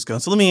America a few weeks ago.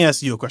 So let me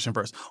ask you a question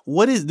first.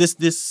 What is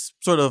this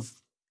sort of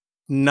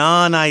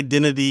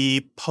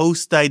non-identity,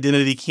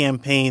 post-identity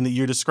campaign that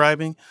you're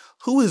describing?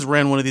 Who has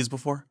ran one of these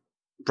before?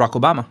 Barack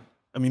Obama.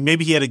 I mean,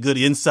 maybe he had a good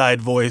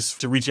inside voice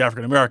to reach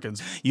African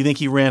Americans. You think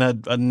he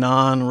ran a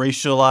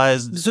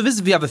non-racialized? So this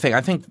is the other thing.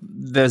 I think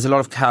there's a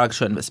lot of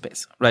character in this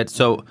space, right?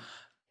 So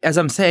as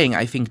I'm saying,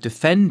 I think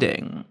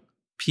defending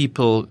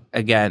people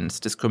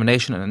against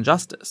discrimination and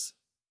injustice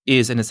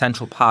is an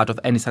essential part of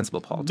any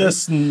sensible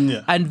politics.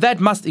 And that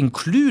must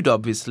include,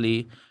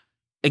 obviously,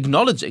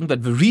 acknowledging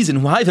that the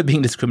reason why they're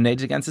being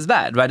discriminated against is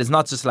bad, right? It's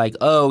not just like,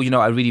 oh,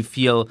 I really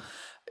feel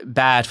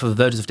bad for the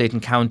voters of Dayton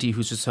County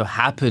who just so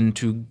happen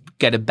to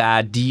get a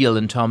bad deal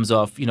in terms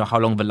of, how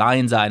long the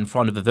lines are in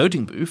front of the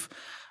voting booth,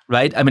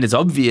 right? I mean, it's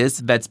obvious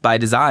that's by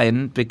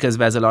design because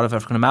there's a lot of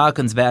African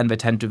Americans there and they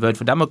tend to vote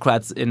for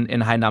Democrats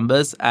in high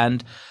numbers.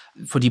 And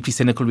for deeply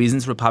cynical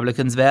reasons,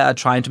 Republicans there are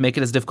trying to make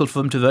it as difficult for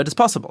them to vote as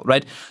possible,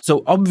 right?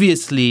 So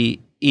obviously,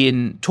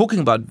 in talking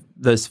about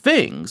those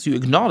things, you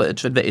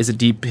acknowledge that there is a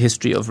deep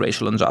history of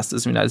racial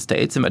injustice in the United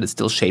States and that it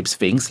still shapes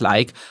things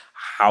like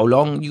how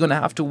long you're going to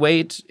have to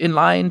wait in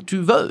line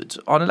to vote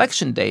on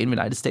election day in the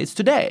United States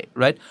today,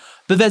 right?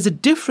 But there's a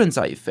difference,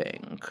 I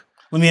think.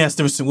 Let me ask,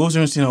 what was the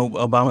difference between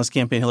Obama's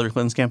campaign, Hillary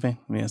Clinton's campaign?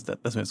 Let me ask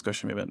that. That's my next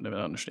question. Maybe I don't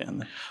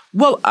understand that.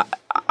 Well,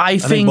 I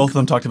think both of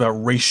them talked about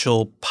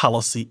racial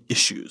policy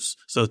issues.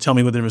 So tell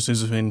me what the difference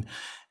is between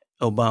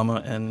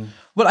Obama and...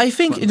 Well, I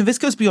think this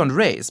goes beyond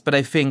race, but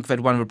I think that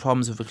one of the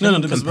problems with the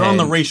Clinton campaign... No, on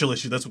the racial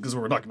issue. That's because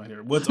we're talking about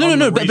here.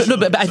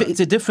 But I think it's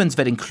a difference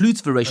that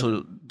includes the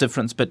racial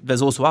difference, but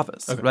there's also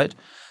others, right?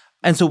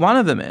 And so one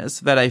of them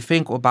is that I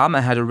think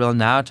Obama had a real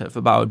narrative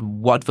about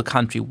what the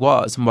country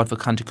was and what the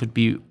country could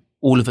be,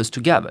 all of us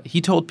together.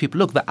 He told people,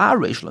 look, there are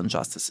racial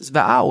injustices.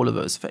 There are all of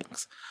those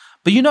things.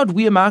 But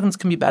we Americans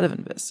can be better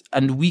than this.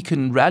 And we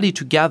can rally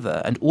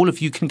together and all of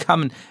you can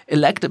come and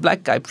elect a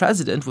black guy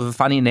president with a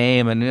funny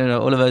name and,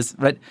 all of us,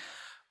 right?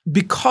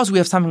 Because we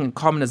have something in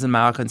common as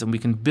Americans and we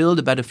can build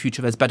a better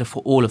future that's better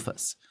for all of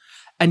us.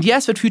 And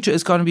yes, that future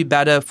is going to be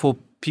better for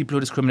people who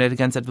are discriminated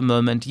against at the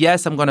moment.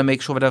 Yes, I'm going to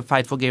make sure that I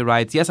fight for gay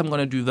rights. Yes, I'm going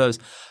to do those.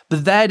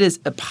 But that is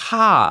a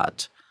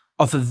part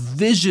of a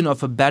vision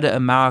of a better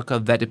America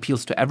that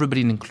appeals to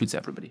everybody and includes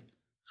everybody.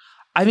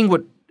 I think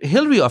what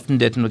Hillary often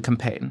did in the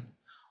campaign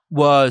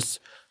was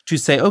to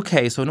say,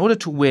 okay, so in order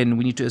to win,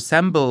 we need to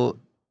assemble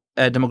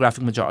a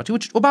demographic majority,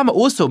 which Obama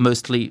also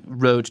mostly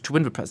rode to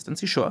win the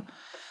presidency, sure.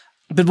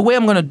 But the way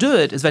I'm going to do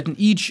it is that in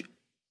each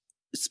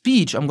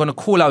speech, I'm going to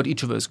call out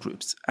each of those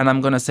groups. And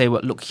I'm going to say,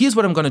 well, look, here's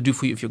what I'm going to do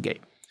for you if you're gay.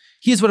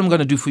 Here's what I'm going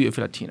to do for you if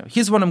you're Latino.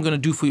 Here's what I'm going to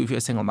do for you if you're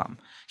a single mom.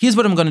 Here's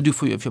what I'm going to do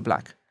for you if you're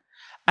black.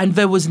 And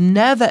there was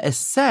never a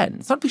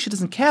sense, not because she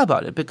doesn't care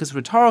about it, because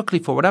rhetorically,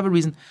 for whatever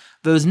reason,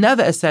 there was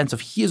never a sense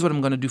of here's what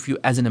I'm going to do for you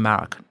as an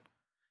American.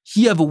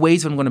 Here are the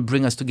ways that I'm going to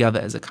bring us together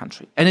as a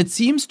country. And it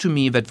seems to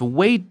me that the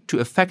way to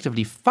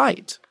effectively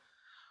fight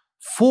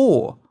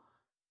for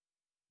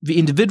the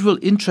individual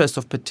interests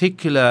of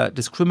particular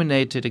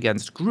discriminated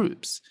against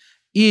groups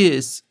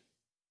is,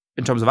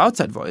 in terms of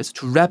outside voice,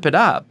 to wrap it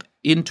up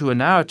into a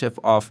narrative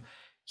of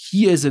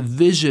here's a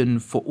vision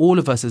for all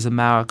of us as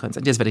Americans.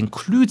 And yes, that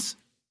includes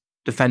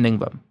defending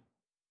them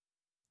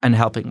and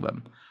helping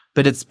them.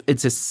 But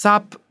it's a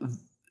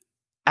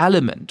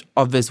sub-element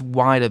of this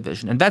wider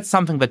vision. And that's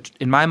something that,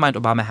 in my mind,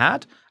 Obama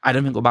had. I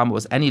don't think Obama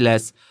was any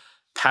less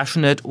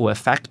passionate or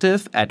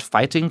effective at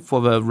fighting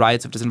for the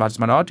rights of disadvantaged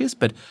minorities,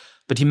 but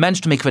he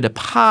managed to make that a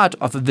part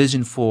of a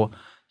vision for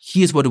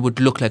here's what it would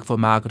look like for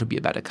America to be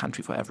a better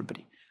country for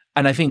everybody.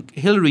 And I think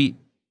Hillary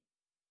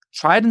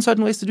tried in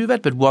certain ways to do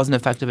that, but wasn't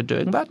effective at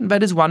doing that. And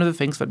that is one of the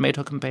things that made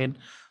her campaign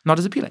not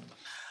as appealing.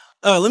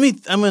 So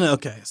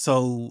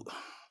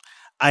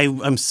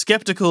I'm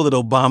skeptical that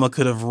Obama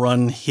could have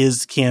run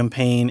his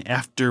campaign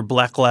after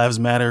Black Lives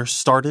Matter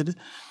started.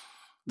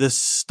 The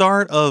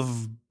start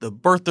of the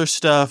birther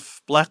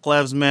stuff, Black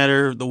Lives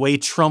Matter, the way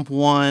Trump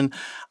won,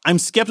 I'm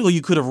skeptical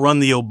you could have run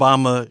the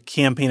Obama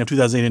campaign of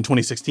 2008 and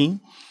 2016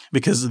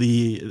 because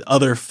the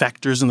other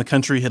factors in the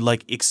country had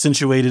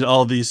accentuated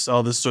all this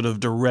sort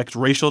of direct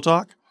racial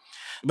talk.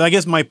 But I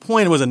guess my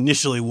point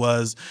initially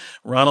was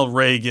Ronald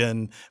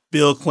Reagan,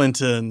 Bill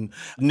Clinton,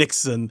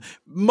 Nixon.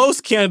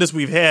 Most candidates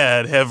we've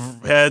had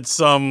have had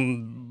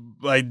some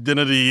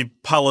identity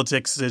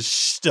politics-ish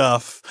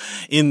stuff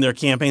in their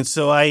campaigns.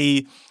 So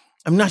I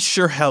I'm not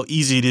sure how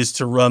easy it is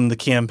to run the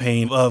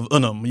campaign of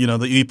unum,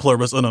 the e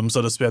pluribus unum,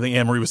 so to speak. I think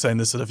Anne Marie was saying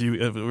this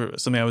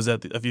something I was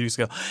at a few weeks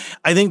ago.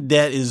 I think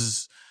that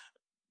is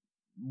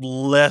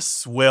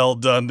less well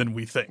done than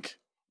we think,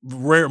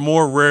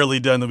 more rarely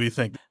done than we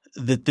think.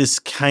 That this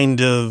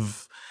kind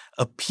of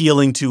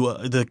appealing to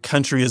the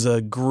country as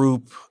a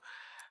group,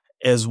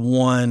 as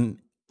one,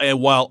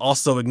 while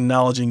also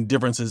acknowledging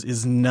differences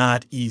is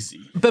not easy.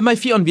 But my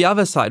fear on the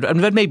other side,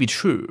 and that may be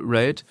true,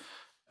 right?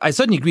 I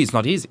certainly agree it's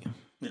not easy,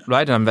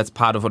 right? And that's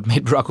part of what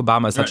made Barack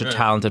Obama such a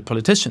talented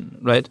politician,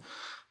 right?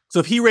 So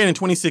if he ran in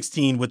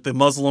 2016 with the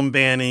Muslim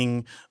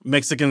banning,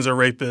 Mexicans are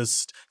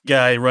rapists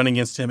guy running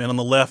against him, and on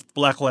the left,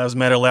 Black Lives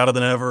Matter louder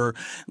than ever,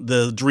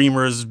 the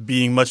Dreamers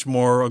being much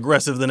more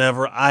aggressive than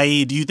ever,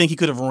 do you think he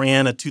could have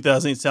ran a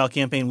 2008 style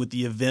campaign with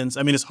the events?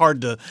 I mean, it's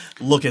hard to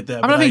look at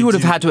that. I don't think he would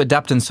have had to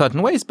adapt in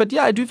certain ways, but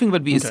yeah, I do think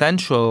that the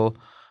essential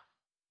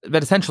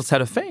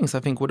set of things,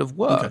 I think, would have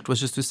worked, was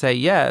just to say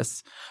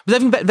yes. But I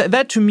think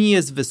that to me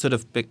is the sort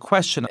of big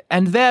question.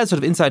 And there, sort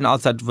of inside and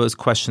outside those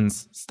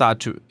questions start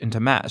to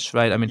intermesh,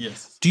 right? I mean,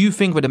 do you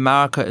think that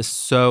America is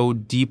so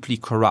deeply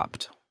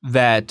corrupt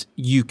that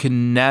you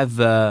can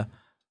never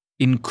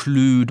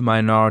include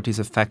minorities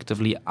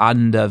effectively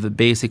under the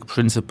basic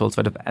principles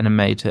that have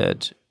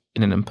animated,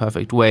 in an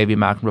imperfect way, the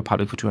American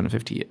Republic for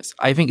 250 years?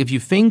 I think if you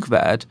think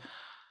that,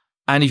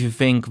 and if you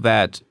think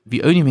that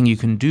the only thing you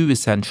can do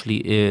essentially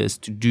is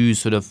to do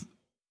sort of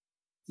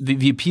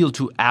the appeal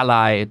to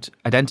allied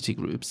identity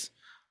groups,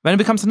 then it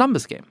becomes a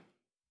numbers game.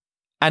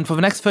 And for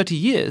the next 30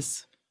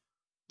 years,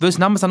 those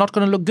numbers are not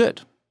going to look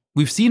good.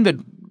 We've seen that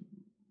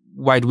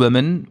white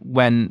women,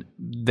 when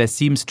there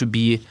seems to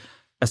be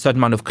a certain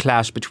amount of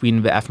clash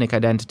between the ethnic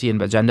identity and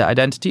the gender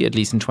identity, at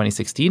least in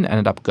 2016,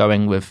 ended up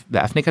going with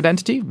the ethnic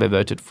identity. They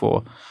voted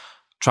for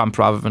Trump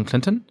rather than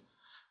Clinton.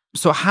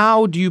 So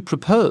how do you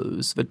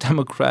propose that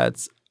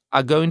Democrats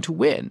are going to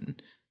win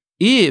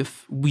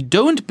if we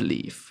don't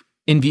believe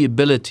in the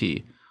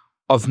ability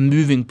of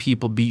moving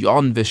people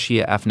beyond the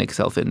sheer ethnic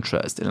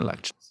self-interest in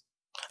elections?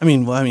 I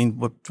mean,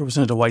 what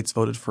percentage of whites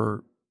voted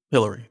for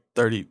Hillary?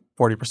 30,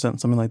 40%,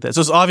 something like that.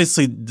 So it's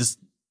obviously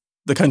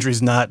the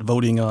country's not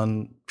voting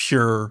on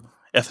pure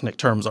ethnic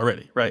terms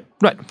already, right?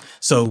 Right.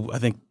 So I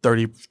think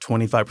 30,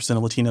 25%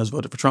 of Latinos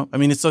voted for Trump. I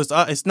mean,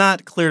 it's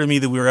not clear to me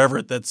that we were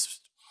ever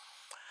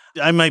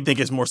I might think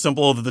it's more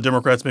simple that the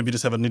Democrats maybe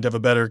just need to have a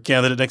better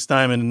candidate next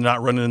time and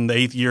not run in the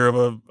 8th year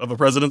of a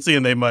presidency,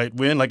 and they might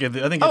win. I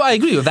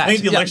agree with that. I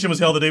think the election was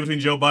held the day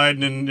between Joe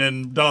Biden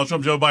and Donald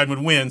Trump. Joe Biden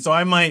would win. So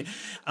I might.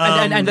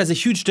 And there's a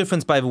huge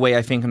difference, by the way,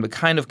 I think, in the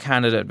kind of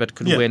candidate that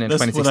could win in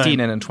 2016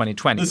 and in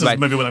 2020. This is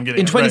maybe what I'm getting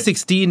in at.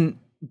 2016,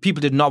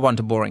 people did not want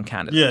a boring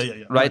candidate.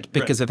 Yeah. Right?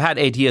 Because they've had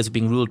 8 years of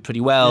being ruled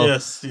pretty well.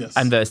 Yes.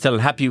 And they're still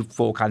unhappy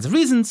for all kinds of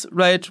reasons,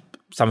 right?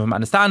 Some of them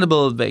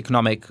understandable. The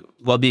economic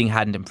well-being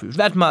hadn't improved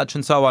that much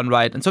and so on,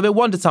 right? And so they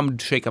wanted someone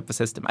to shake up the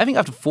system. I think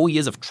after 4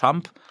 years of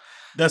Trump,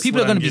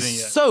 people are going to be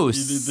so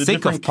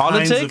sick of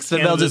politics that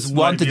they'll just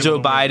want a Joe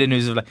Biden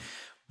who's like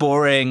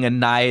boring and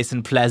nice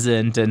and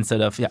pleasant and sort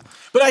of,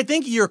 But I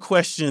think your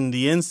question,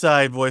 the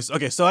inside voice,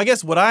 okay, so I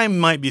guess what I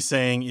might be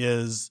saying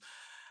is,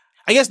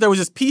 I guess there was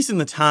this piece in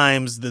the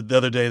Times the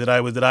other day that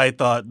I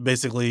thought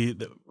basically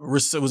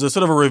was a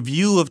sort of a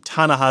review of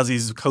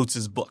Ta-Nehisi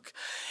Coates' book.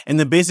 And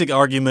the basic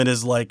argument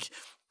is like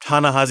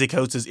Ta-Nehisi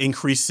Coates is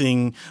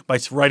increasing by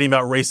writing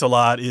about race a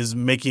lot, is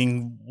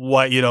making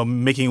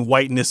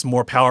whiteness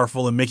more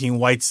powerful and making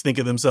whites think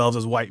of themselves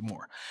as white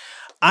more.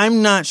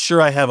 I'm not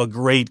sure I have a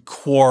great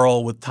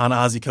quarrel with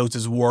Ta-Nehisi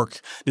Coates'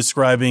 work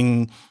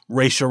describing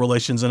racial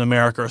relations in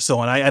America or so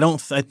on.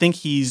 I think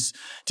he's,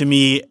 to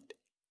me,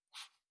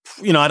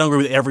 I don't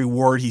agree with every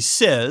word he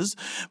says,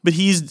 but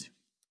he's,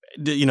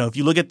 if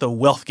you look at the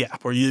wealth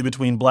gap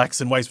between blacks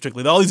and whites,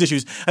 particularly all these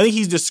issues, I think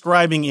he's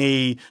describing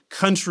a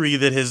country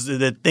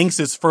that thinks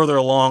it's further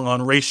along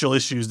on racial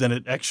issues than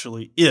it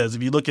actually is.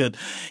 If you look at,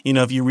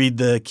 if you read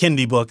the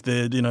Kendi book,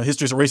 the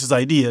Histories of Racist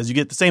Ideas, you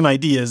get the same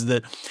ideas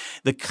that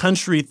the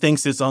country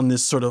thinks it's on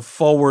this sort of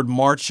forward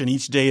march, and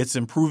each day it's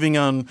improving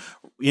on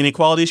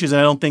inequality issues,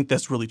 and I don't think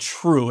that's really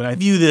true. And I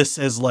view this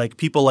as like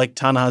people like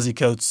Ta-Nehisi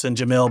Coates and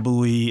Jamelle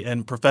Bouie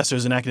and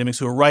professors and academics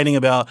who are writing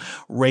about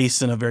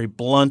race in a very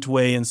blunt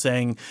way and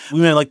saying,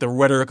 we may like the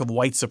rhetoric of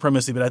white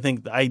supremacy, but I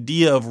think the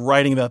idea of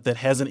writing about that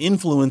has an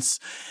influence.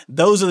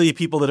 Those are the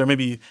people that are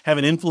maybe have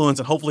an influence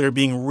and hopefully are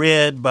being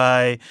read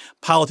by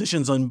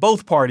politicians on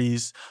both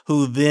parties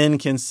who then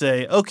can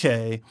say,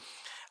 okay,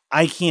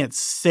 I can't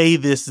say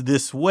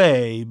this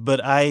way,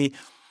 but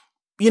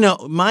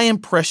my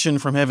impression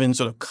from having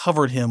sort of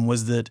covered him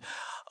was that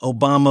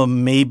Obama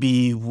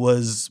maybe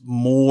was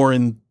more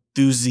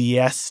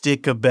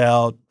enthusiastic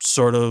about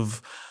sort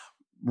of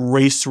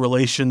race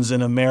relations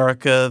in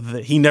America,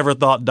 that he never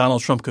thought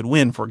Donald Trump could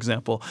win, for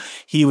example.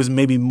 He was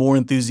maybe more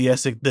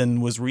enthusiastic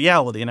than was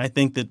reality. And I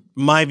think that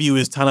my view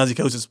is Ta-Nehisi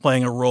Coates is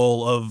playing a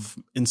role of,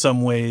 in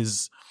some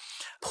ways,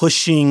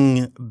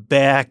 pushing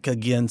back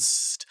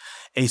against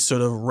a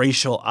sort of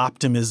racial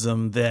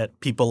optimism that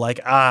people like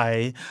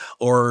I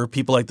or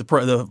people like the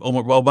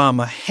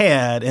Obama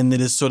had, and that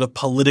is sort of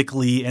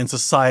politically and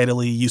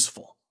societally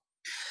useful.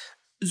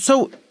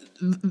 So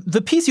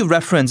the piece you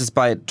reference is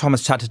by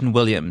Thomas Chatterton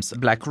Williams, a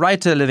black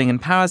writer living in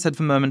Paris at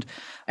the moment,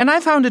 and I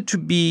found it to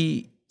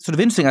be sort of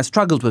interesting. I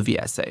struggled with the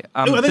essay.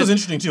 I think it was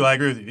interesting too. I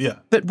agree with you. Yeah.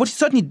 But what he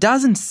certainly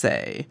doesn't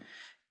say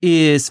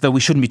is that we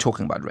shouldn't be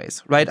talking about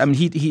race, right? I mean,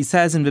 he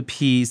says in the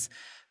piece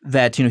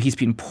that, he's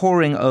been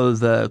poring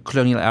over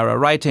colonial era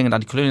writing and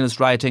anti-colonialist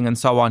writing and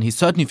so on. He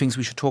certainly thinks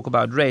we should talk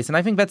about race. And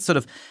I think that's sort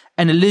of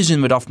an elision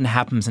that often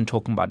happens in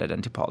talking about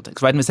identity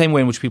politics, right? In the same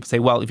way in which people say,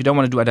 well, if you don't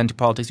want to do identity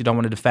politics, you don't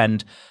want to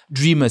defend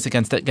dreamers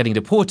against getting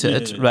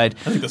deported, right?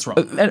 I think that's wrong.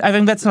 I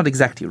think that's not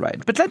exactly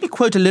right. But let me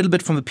quote a little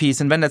bit from the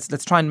piece, and then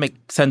let's try and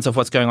make sense of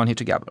what's going on here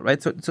together,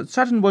 right? So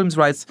Chatterton Williams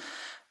writes,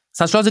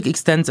 such logic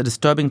extends a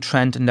disturbing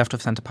trend in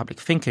left-of-center public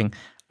thinking,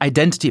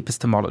 identity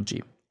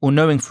epistemology, or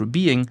knowing through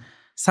being,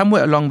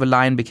 somewhere along the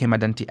line became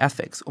identity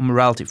ethics, or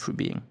morality through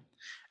being.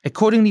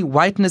 Accordingly,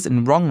 whiteness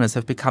and wrongness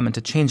have become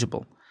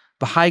interchangeable.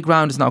 The high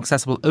ground is now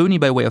accessible only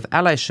by way of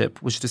allyship,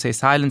 which is to say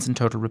silence and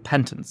total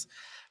repentance.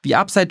 The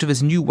upside to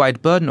this new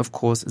white burden, of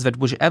course, is that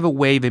whichever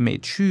way they may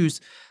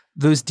choose,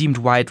 those deemed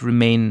white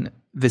remain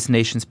this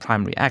nation's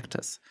primary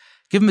actors.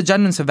 Given the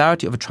genuine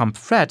severity of a Trump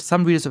threat,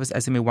 some readers of this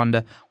essay may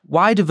wonder,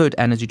 why devote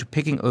energy to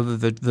picking over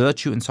the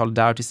virtue and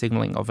solidarity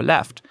signaling of the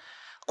left?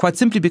 Quite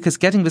simply because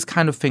getting this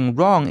kind of thing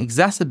wrong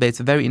exacerbates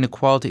the very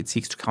inequality it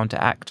seeks to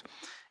counteract.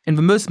 In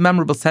the most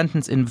memorable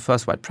sentence in The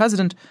First White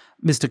President,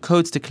 Mr.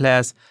 Coates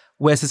declares,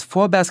 whereas his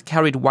forebears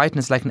carried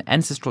whiteness like an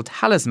ancestral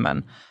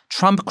talisman,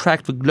 Trump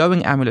cracked the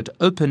glowing amulet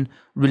open,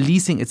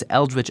 releasing its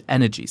eldritch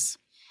energies.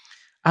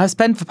 I have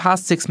spent the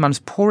past 6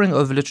 months poring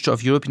over the literature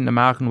of European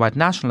American white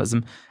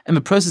nationalism, in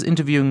the process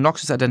interviewing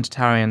noxious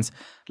identitarians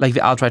like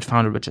the alt-right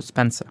founder Richard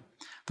Spencer.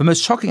 The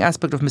most shocking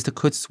aspect of Mr.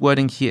 Coates'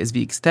 wording here is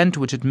the extent to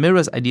which it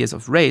mirrors ideas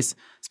of race,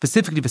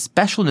 specifically the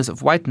specialness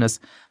of whiteness,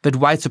 that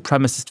white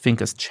supremacist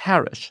thinkers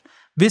cherish.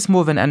 This,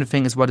 more than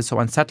anything, is what is so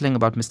unsettling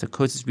about Mr.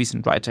 Coates'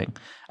 recent writing,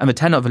 and the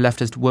tenor of the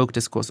leftist woke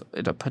discourse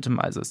it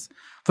epitomizes.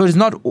 Though it is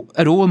not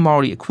at all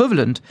morally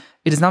equivalent,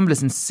 it is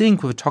nonetheless in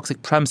sync with the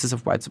toxic premises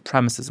of white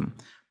supremacism.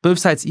 Both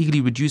sides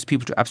eagerly reduce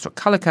people to abstract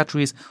color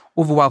categories,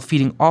 all the while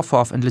feeding off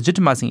and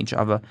legitimizing each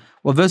other,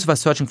 while those of us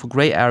searching for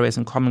gray areas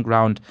and common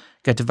ground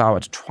get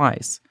devoured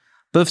twice.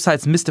 Both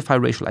sides mystify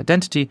racial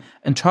identity,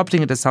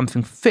 interpreting it as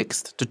something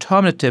fixed,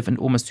 determinative, and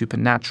almost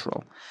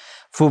supernatural.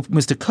 For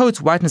Mr. Coates,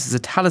 whiteness is a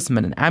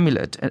talisman, an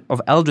amulet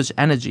of eldritch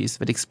energies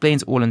that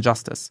explains all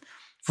injustice.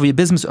 For the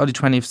abysm's early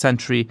 20th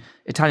century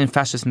Italian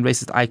fascist and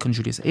racist icon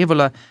Julius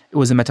Evola, it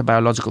was a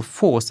metabiological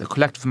force, a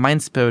collective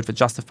mind spirit that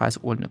justifies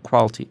all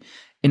inequality.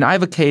 In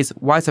either case,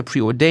 whites are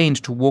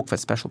preordained to walk that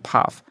special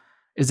path.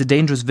 It is a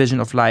dangerous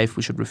vision of life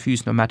we should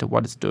refuse no matter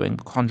what it's doing,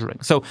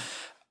 conjuring. So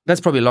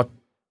that's probably a lot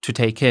to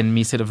take in,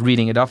 me sort of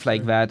reading it off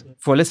like that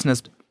for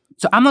listeners.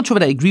 So I'm not sure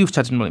that I agree with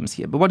Chatterton Williams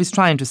here, but what he's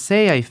trying to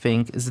say, I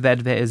think, is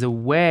that there is a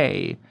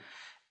way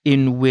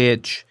in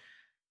which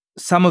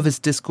some of his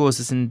discourse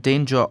is in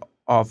danger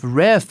of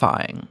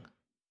rarefying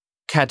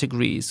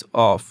categories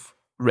of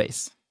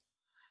race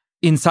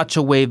in such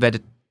a way that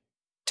it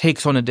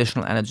takes on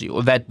additional energy,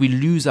 or that we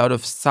lose out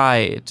of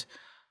sight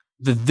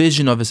the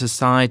vision of a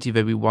society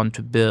that we want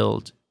to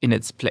build in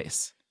its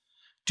place.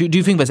 Do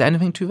you think there's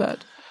anything to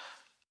that?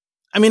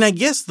 I mean, I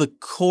guess the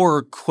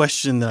core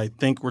question that I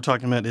think we're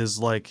talking about is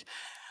like,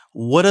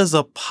 what does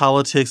a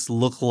politics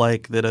look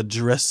like that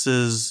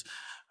addresses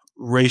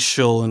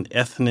racial and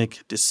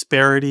ethnic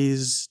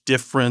disparities,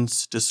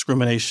 difference,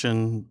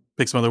 discrimination,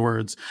 pick some other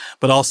words,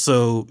 but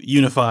also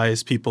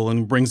unifies people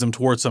and brings them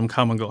towards some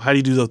common goal? How do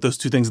you do those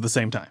two things at the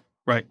same time?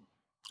 Right?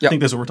 Yep. I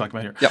think that's what we're talking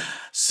about here. Yep.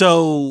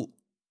 So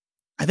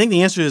I think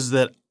the answer is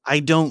that I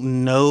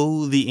don't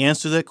know the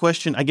answer to that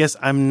question. I guess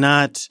I'm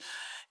not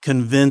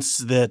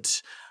convinced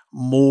that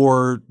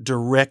more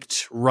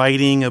direct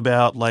writing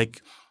about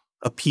like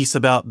a piece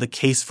about the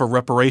case for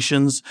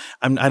reparations,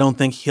 I don't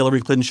think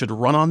Hillary Clinton should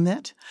run on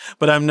that.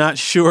 But I'm not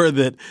sure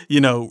that,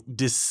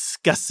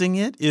 discussing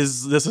it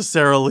is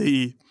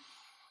necessarily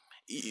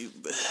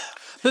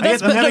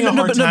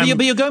But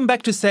you're going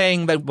back to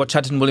saying that what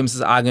Chatterton Williams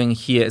is arguing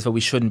here is that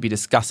we shouldn't be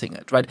discussing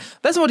it, right?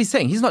 That's what he's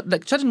saying. He's not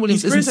like Chatterton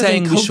Williams isn't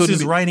saying we shouldn't.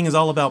 His writing is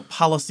all about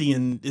policy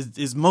and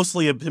is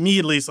mostly, to me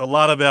at least, a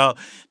lot about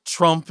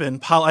Trump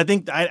and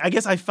policy. I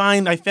guess I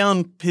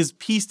found his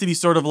piece to be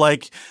sort of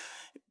like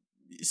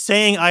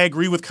saying I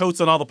agree with Coates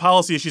on all the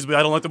policy issues, but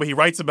I don't like the way he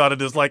writes about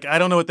it. Is like I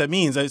don't know what that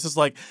means. It's just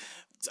like.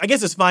 I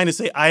guess it's fine to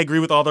say I agree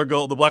with all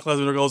the Black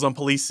Lives Matter goals on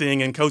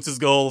policing and Coates'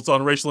 goals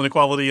on racial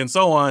inequality and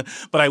so on,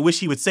 but I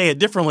wish he would say it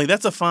differently.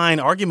 That's a fine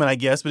argument, I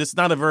guess, but it's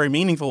not a very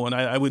meaningful one.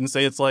 I wouldn't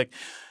say it's like,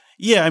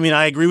 yeah, I mean,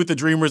 I agree with the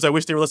Dreamers. I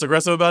wish they were less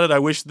aggressive about it. I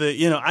wish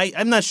that,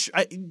 I'm not sure.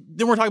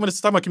 Then we're talking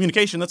about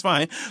communication. That's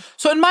fine.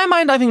 So in my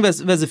mind, I think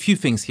there's a few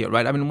things here,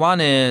 right? I mean,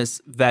 one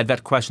is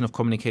that question of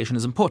communication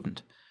is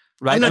important.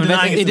 Right? I'm not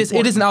denying it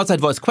is an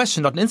outside voice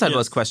question, not an inside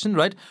voice question,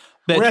 right?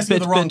 We're asking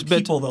the wrong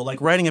people, though.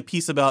 Like writing a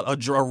piece about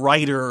a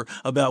writer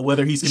about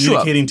whether he's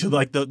communicating to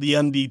like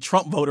the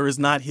Trump voter is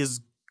not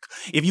his.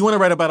 If you want to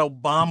write about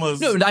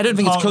Obama's, no, I don't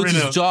think it's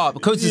Coates'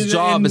 job. Coates'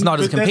 job is not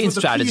his campaign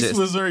strategist. That's what the piece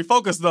was very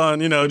focused on.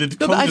 Did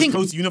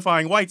Coates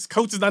unifying whites?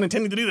 Coates is not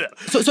intending to do that.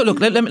 So look,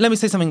 let me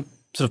say something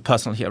sort of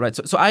personal here, right?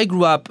 So I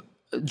grew up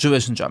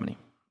Jewish in Germany,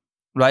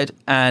 right?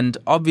 And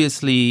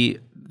obviously,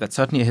 that's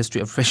certainly a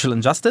history of racial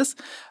injustice.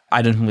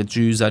 I don't think that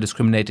Jews are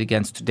discriminated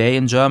against today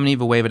in Germany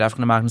the way that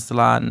African Americans still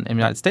are in the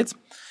United States.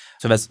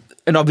 So there's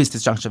an obvious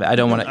disjunction. I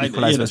don't want to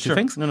equalize those two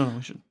things. No,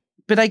 we should.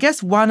 But I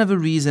guess one of the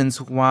reasons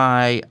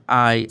why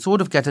I sort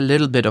of get a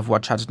little bit of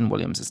what Chatterton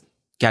Williams is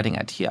getting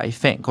at here, I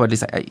think, or at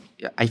least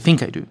I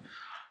think I do,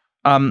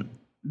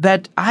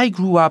 that I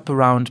grew up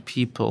around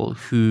people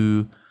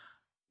who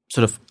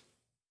sort of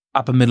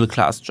upper middle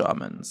class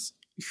Germans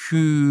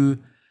who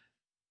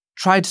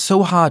tried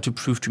so hard to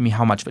prove to me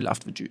how much they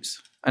loved the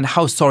Jews and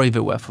how sorry they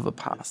were for the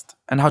past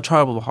and how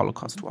terrible the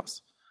Holocaust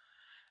was,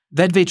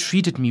 that they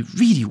treated me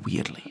really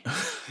weirdly.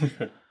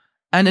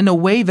 And in a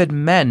way that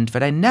meant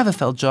that I never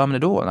felt German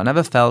at all. I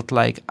never felt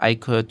like I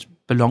could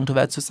belong to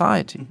that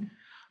society. Mm-hmm.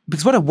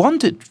 Because what I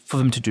wanted for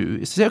them to do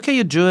is to say, okay,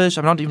 you're Jewish,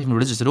 I'm not even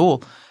religious at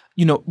all.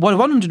 What I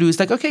want them to do is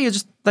like, okay, you're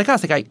just like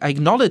us. Like I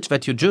acknowledge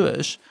that you're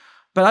Jewish,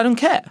 but I don't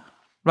care,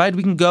 right?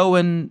 We can go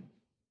and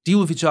deal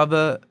with each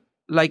other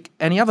like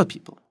any other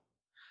people.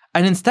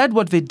 And instead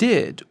what they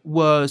did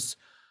was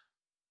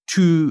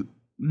to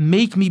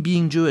make me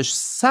being Jewish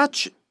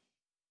such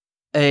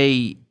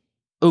a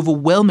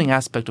overwhelming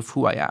aspect of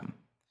who I am,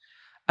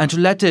 and to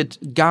let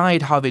it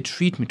guide how they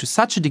treat me to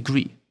such a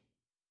degree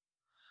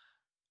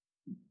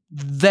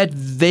that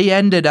they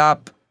ended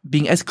up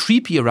being as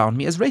creepy around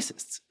me as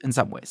racists in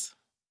some ways,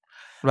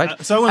 right?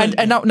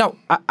 And now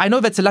I know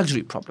that's a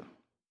luxury problem,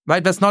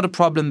 right? That's not a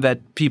problem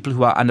that people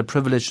who are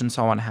underprivileged and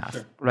so on have,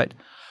 sure. Right?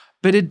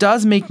 But it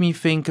does make me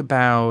think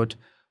about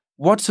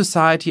what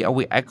society are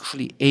we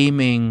actually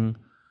aiming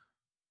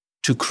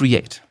to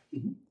create?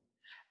 Mm-hmm.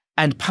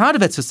 And part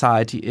of that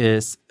society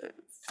is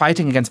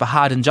fighting against the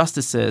hard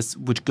injustices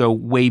which go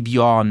way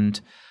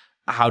beyond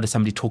how does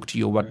somebody talk to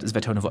you or what is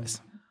their tone of voice.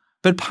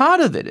 But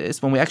part of it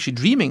is when we're actually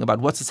dreaming about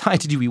what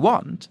society do we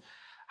want,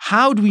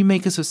 how do we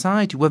make a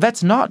society where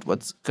that's not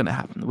what's going to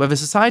happen, where the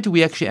society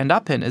we actually end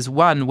up in is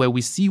one where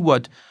we see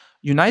what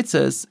unites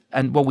us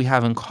and what we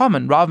have in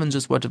common rather than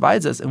just what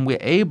divides us, and we're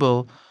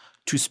able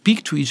to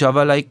speak to each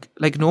other like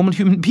normal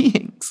human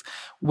beings,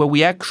 where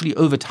we actually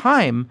over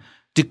time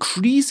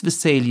decrease the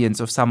salience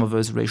of some of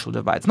those racial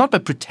divides, not by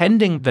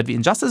pretending that the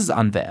injustices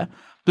aren't there,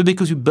 but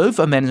because we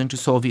both are managing to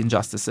solve the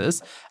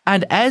injustices.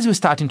 And as we're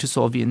starting to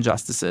solve the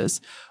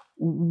injustices,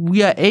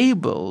 we are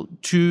able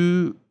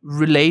to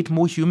relate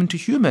more human to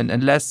human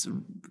and less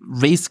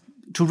race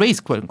to race,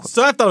 quote unquote.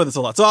 So I've thought of this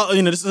a lot. So,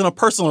 this is a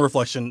personal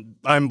reflection.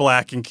 I'm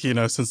Black, and,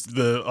 since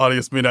the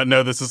audience may not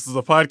know this is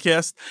a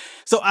podcast.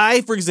 So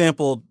I, for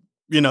example,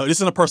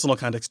 just in a personal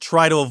context,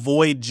 try to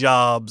avoid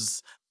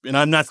jobs. And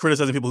I'm not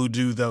criticizing people who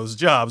do those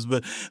jobs,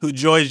 but who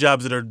enjoy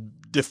jobs that are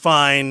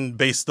defined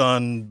based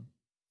on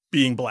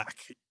being Black.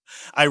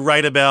 I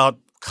write about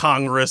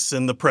Congress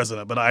and the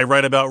president, but I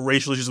write about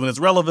racial issues when it's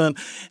relevant,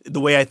 the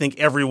way I think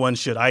everyone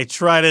should. I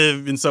try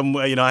to, in some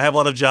way, I have a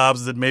lot of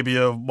jobs that maybe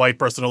a white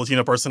person, a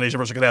Latino person, Asian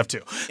person could have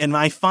too. And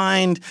I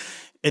find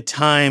at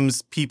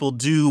times people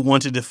do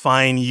want to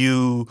define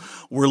you.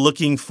 We're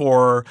looking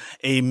for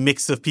a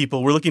mix of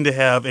people. We're looking to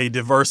have a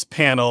diverse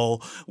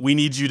panel. We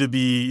need you to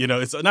be,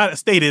 it's not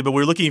stated, but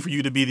we're looking for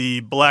you to be the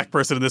Black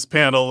person in this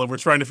panel. And we're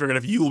trying to figure out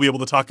if you will be able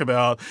to talk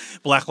about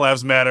Black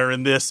Lives Matter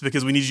and this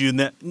because we need you in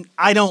that.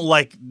 I don't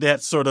like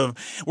that sort of,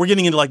 we're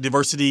getting into like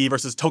diversity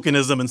versus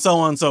tokenism and so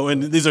on. So,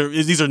 and these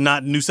are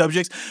not new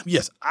subjects.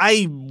 Yes,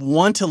 I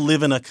want to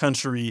live in a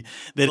country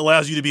that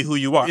allows you to be who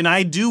you are. And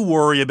I do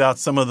worry about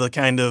some of the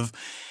kind of,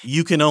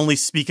 you can only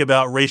speak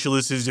about racial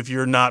issues if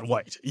you're not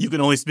white. You can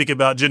only speak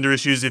about gender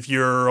issues if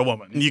you're a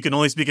woman. You can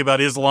only speak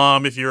about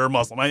Islam if you're a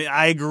Muslim.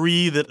 I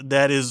agree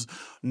that is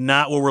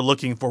not what we're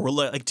looking for.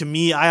 To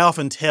me, I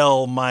often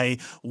tell my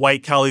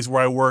white colleagues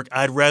where I work,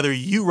 I'd rather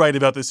you write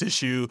about this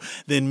issue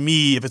than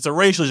me if it's a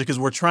racial issue, because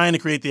we're trying to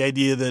create the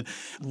idea that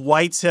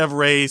whites have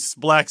race,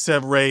 Blacks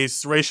have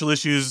race, racial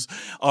issues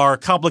are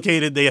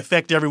complicated, they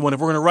affect everyone. If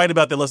we're going to write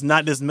about that, let's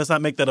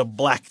not make that a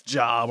Black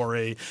job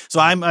So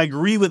I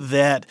agree with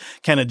that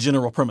kind of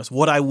general premise.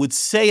 What I would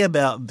say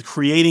about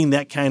creating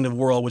that kind of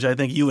world, which I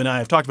think you and I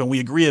have talked about and we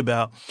agree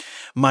about,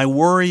 my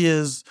worry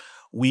is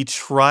we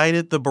tried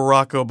it the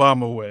Barack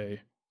Obama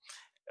way,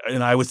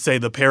 and I would say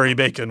the Perry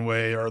Bacon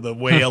way, or the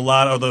way the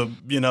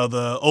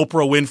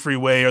Oprah Winfrey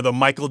way, or the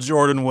Michael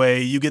Jordan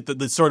way. You get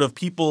the sort of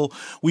people,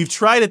 we've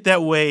tried it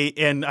that way,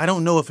 and I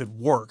don't know if it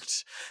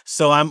worked.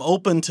 So I'm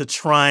open to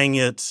trying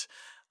it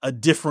a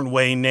different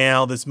way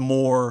now that's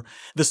more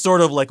the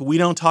sort of like, we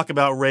don't talk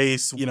about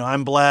race.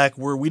 I'm Black.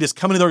 We just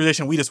come into the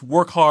organization. We just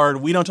work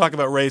hard. We don't talk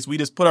about race. We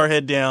just put our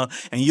head down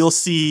and you'll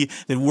see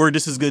that we're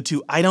just as good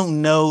too. I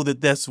don't know that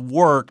that's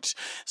worked.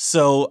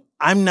 So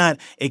I'm not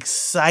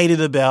excited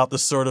about the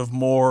sort of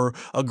more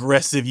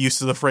aggressive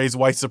use of the phrase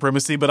white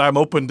supremacy, but I'm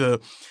open to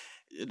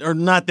or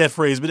not that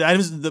phrase, but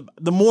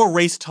the more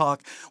race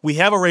talk, we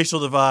have a racial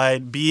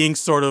divide. Being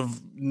sort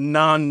of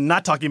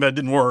not talking about it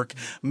didn't work.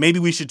 Maybe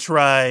we should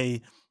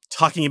try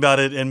talking about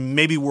it, and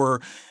maybe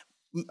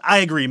I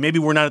agree. Maybe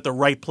we're not at the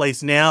right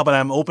place now, but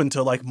I'm open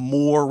to like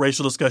more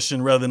racial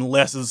discussion rather than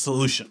less as a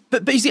solution.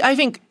 But you see, I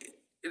think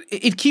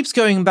it keeps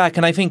going back,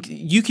 and I think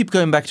you keep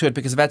going back to it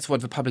because that's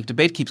what the public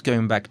debate keeps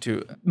going back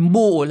to,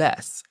 more or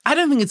less. I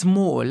don't think it's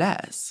more or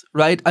less,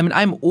 right? I mean,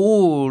 I'm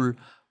all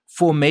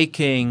for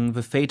making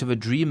the fate of a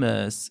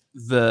dreamers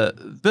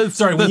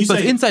both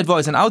inside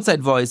voice and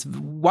outside voice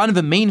one of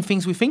the main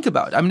things we think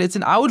about. I mean, it's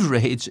an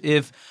outrage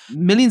if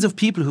millions of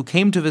people who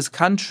came to this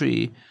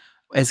country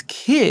as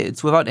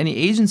kids without any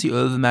agency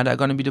over the matter are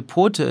going to be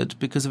deported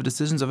because of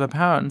decisions of their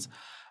parents.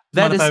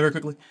 Modify very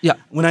quickly? Yeah.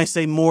 When I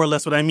say more or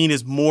less, what I mean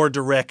is more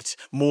direct,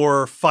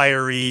 more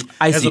fiery,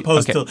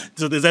 opposed to.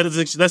 So that's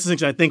the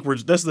distinction I think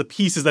that's the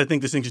pieces I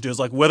think distinction to is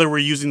like whether we're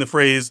using the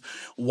phrase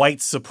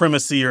white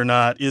supremacy or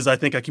not is I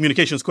think a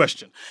communications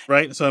question,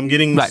 right? So I'm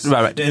getting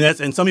right.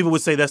 And some people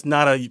would say that's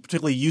not a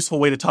particularly useful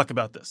way to talk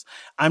about this.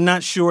 I'm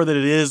not sure that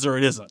it is or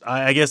it isn't.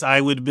 I guess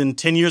I would have been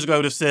 10 years ago. I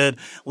would have said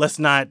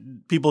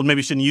people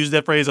maybe shouldn't use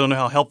that phrase. I don't know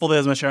how helpful that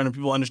is. I'm not sure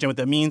people understand what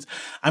that means.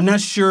 I'm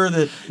not sure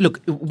that.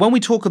 Look, when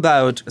we talk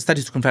about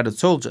studies of Confederate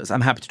soldiers,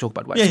 I'm happy to talk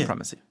about white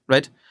supremacy,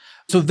 right?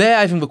 So there,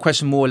 I think the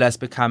question more or less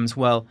becomes,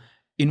 well,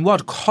 in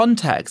what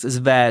context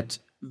is that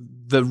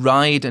the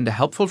right and a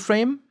helpful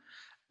frame?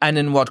 And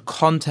in what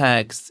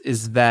context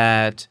is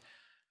that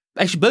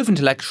actually both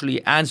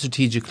intellectually and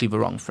strategically the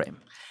wrong frame?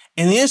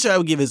 And the answer I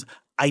would give is,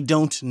 I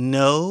don't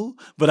know,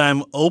 but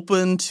I'm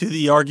open to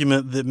the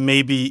argument that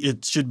maybe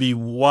it should be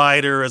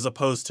wider as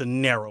opposed to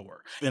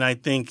narrower. And I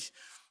think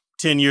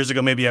 10 years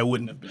ago, maybe I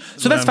wouldn't have been.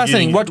 So that's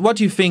fascinating. What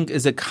do you think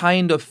is a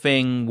kind of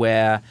thing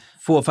where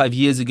 4 or 5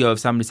 years ago, if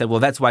somebody said, well,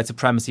 that's white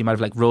supremacy, you might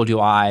have like rolled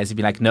your eyes. You'd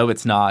be like, no,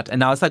 it's not.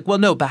 And now it's like, well,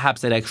 no,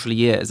 perhaps it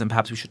actually is. And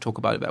perhaps we should talk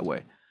about it that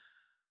way.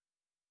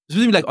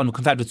 Presumably like on a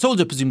Confederate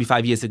soldier, presumably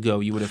 5 years ago,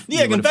 you would have.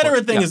 Yeah,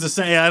 Confederate thing is the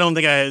same. I don't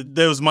think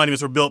those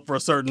monuments were built for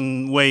a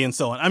certain way and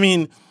so on. I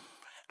mean,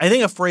 I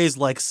think a phrase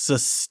like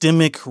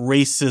systemic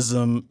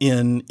racism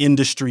in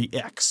industry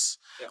X,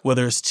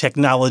 whether it's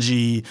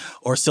technology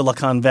or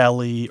Silicon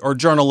Valley or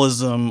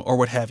journalism or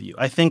what have you.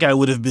 I think I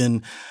would have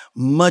been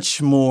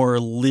much more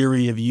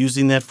leery of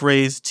using that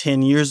phrase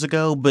 10 years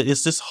ago, but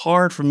it's just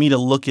hard for me to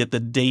look at the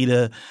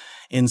data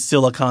in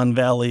Silicon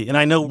Valley. And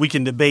I know we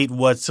can debate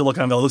what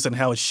Silicon Valley looks like and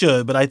how it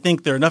should, but I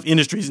think there are enough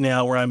industries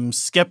now where I'm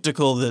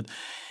skeptical that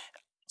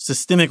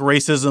systemic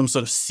racism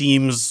sort of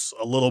seems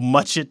a little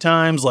much at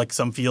times. Like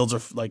some fields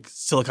are like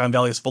Silicon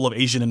Valley is full of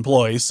Asian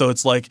employees. So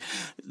it's like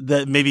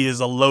that maybe is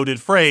a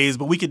loaded phrase,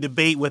 but we could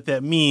debate what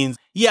that means.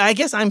 Yeah, I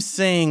guess I'm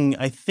saying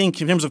I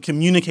think in terms of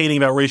communicating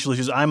about racial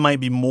issues, I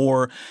might be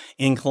more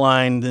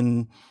inclined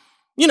than,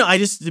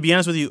 to be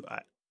honest with you,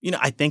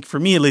 I think for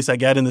me, at least, I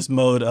got in this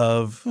mode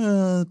of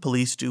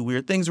police do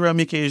weird things around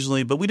me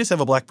occasionally, but we just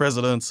have a black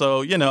president.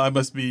 So, I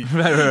must be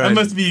I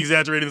must be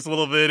exaggerating this a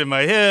little bit in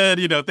my head.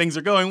 Things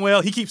are going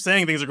well. He keeps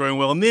saying things are going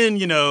well. And then,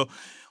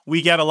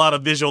 we got a lot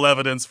of visual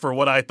evidence for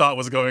what I thought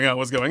was going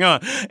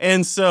on.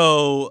 And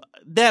so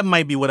that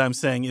might be what I'm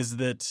saying is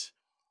that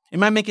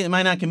am I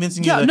not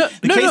convincing you?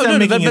 The case I'm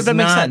making is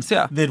not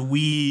that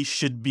we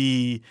should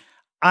be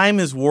 – I'm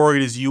as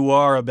worried as you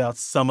are about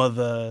some of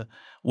the –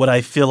 what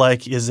I feel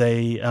like is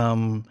I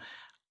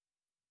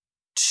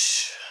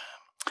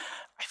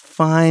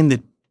find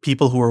that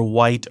people who are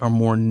white are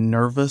more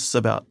nervous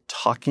about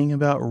talking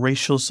about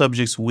racial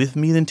subjects with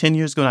me than 10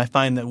 years ago. And I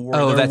find that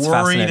they're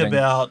worried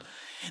about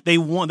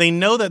they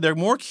know that they're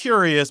more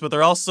curious, but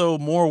they're also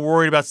more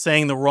worried about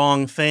saying the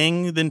wrong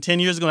thing than 10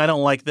 years ago. And I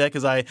don't like that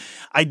because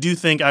I do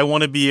think I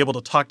want to be able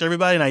to talk to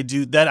everybody. And I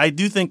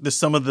do think that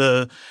some of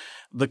the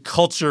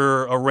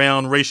culture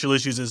around racial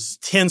issues is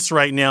tense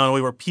right now in a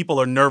way where people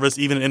are nervous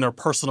even in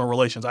interpersonal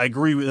relations. I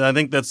agree with that. I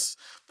think that's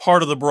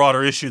part of the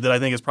broader issue that I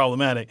think is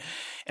problematic.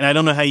 And I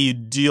don't know how you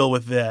deal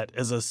with that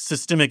as a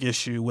systemic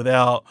issue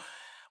without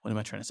 – what am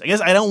I trying to say? I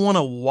guess I don't want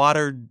to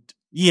water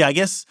 – yeah, I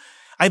guess –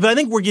 but I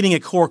think we're getting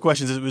at core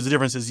questions. The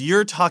difference is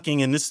you're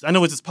talking, and this I know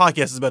what this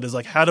podcast is about, is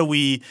like how do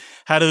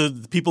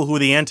people who are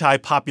the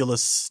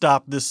anti-populists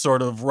stop this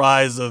sort of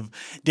rise of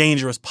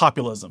dangerous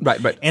populism?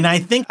 Right. And I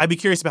think I'd be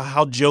curious about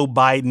how Joe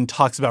Biden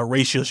talks about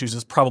racial issues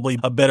is probably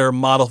a better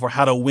model for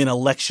how to win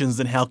elections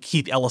than how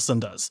Keith Ellison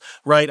does,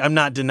 right? I'm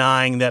not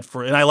denying that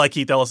and I like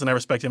Keith Ellison, I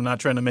respect him, I'm not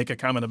trying to make a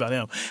comment about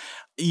him.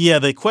 Yeah,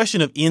 the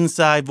question of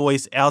inside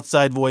voice,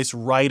 outside voice,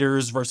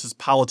 writers versus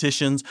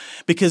politicians,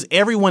 because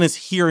everyone is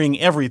hearing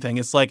everything.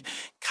 It's like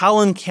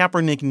Colin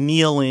Kaepernick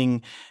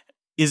kneeling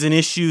is an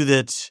issue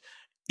that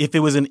if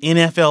it was an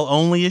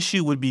NFL-only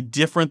issue would be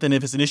different than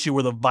if it's an issue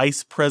where the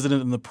vice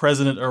president and the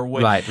president are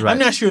away. Right. I'm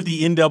not sure if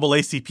the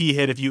NAACP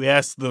head, if you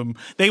asked them,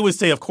 they would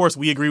say, of course,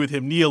 we agree with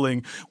him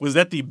kneeling. Was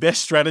that the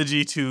best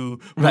strategy to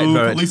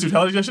move police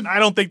brutality? I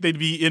don't think they'd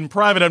be in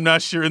private. I'm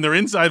not sure in their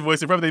inside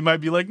voice. They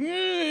might be like,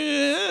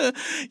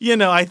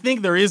 I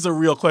think there is a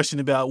real question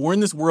about we're in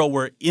this world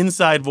where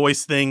inside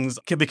voice things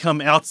can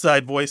become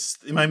outside voice.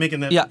 Am I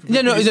making that?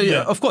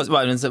 Yeah, of course.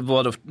 Well, it's a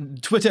world of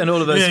Twitter and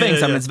all of those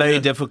things. It's very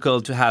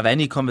difficult to have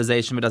any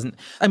conversation that doesn't.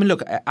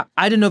 Look,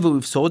 I don't know if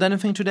we've sold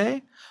anything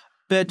today.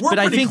 But we're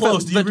I think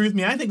close. Do you agree with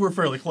me? I think we're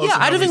fairly close. Yeah,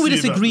 I don't think we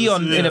disagree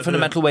in a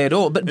fundamental way at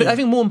all. But I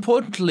think more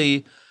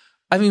importantly,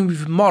 I think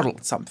we've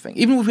modeled something.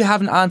 Even if we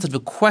haven't answered the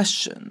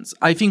questions,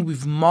 I think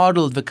we've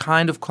modeled the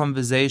kind of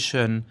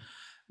conversation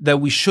that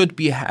we should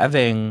be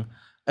having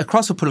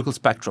across the political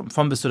spectrum,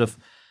 from the sort of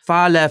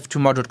far left to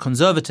moderate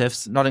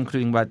conservatives, not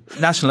including white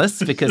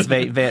nationalists, because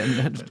they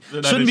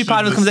shouldn't be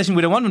part of the conversation.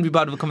 We don't want them to be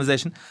part of the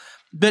conversation.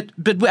 But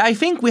I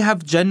think we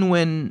have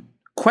genuine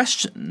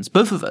questions,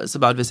 both of us,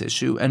 about this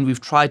issue, and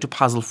we've tried to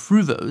puzzle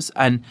through those.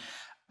 And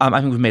I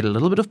think we've made a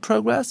little bit of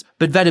progress.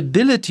 But that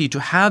ability to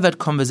have that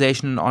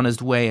conversation in an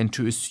honest way and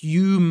to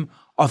assume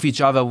of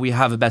each other we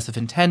have a best of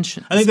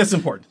intentions. I think that's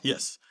important,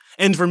 yes.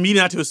 And for me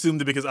not to assume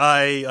that, because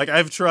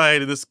I've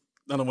tried, and this,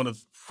 I don't want to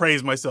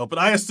praise myself, but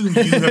I assume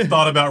you have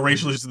thought about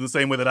racial issues in the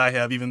same way that I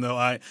have, even though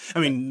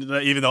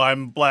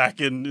I'm black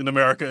in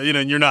America,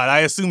 and you're not. I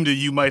assumed that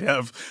you might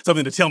have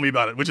something to tell me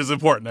about it, which is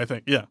important, I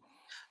think, yeah.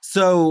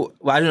 So,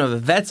 I don't know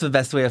if that's the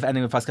best way of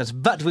ending the podcast,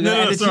 but we're going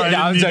to end it here. No,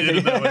 I'm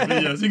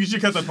joking. So you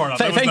should cut that part off.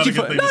 Thank you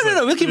for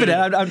No, we'll keep it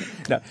in.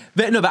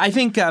 But I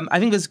think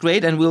it's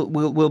great, and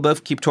we'll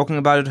both keep talking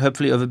about it,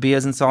 hopefully over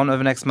beers and so on over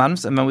the next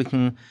months, and then we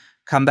can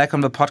come back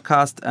on the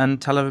podcast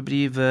and tell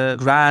everybody the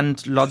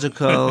grand,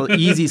 logical,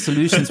 easy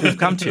solutions we've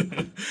come to.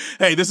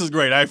 Hey, this is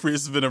great. This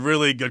has been a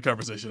really good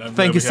conversation.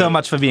 Thank you so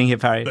much for being here,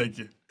 Parry. Thank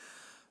you.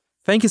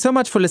 Thank you so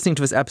much for listening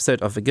to this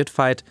episode of The Good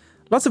Fight.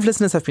 Lots of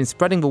listeners have been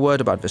spreading the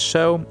word about the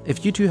show.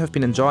 If you too have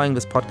been enjoying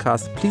this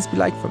podcast, please be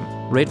like them.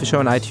 Rate the show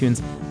on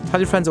iTunes, tell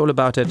your friends all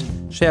about it,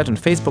 share it on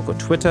Facebook or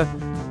Twitter.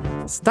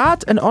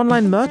 Start an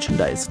online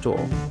merchandise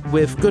store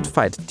with Good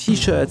Fight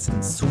t-shirts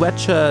and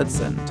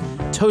sweatshirts and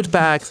tote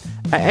bags.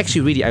 I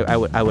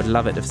would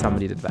love it if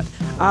somebody did that.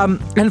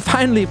 And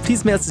finally,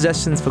 please mail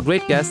suggestions for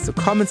great guests or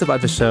comments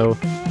about the show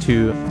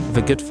to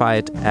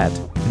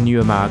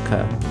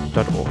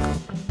thegoodfight@newamerica.org.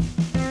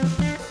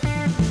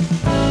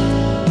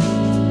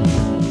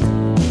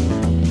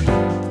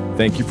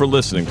 Thank you for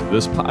listening to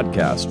this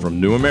podcast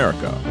from New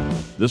America.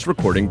 This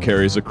recording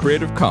carries a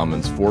Creative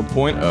Commons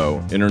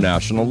 4.0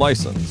 international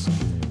license.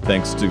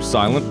 Thanks to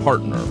Silent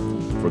Partner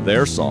for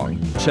their song,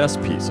 Chess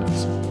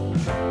Pieces.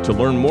 To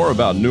learn more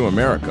about New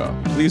America,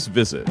 please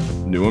visit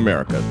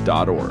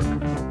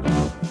newamerica.org.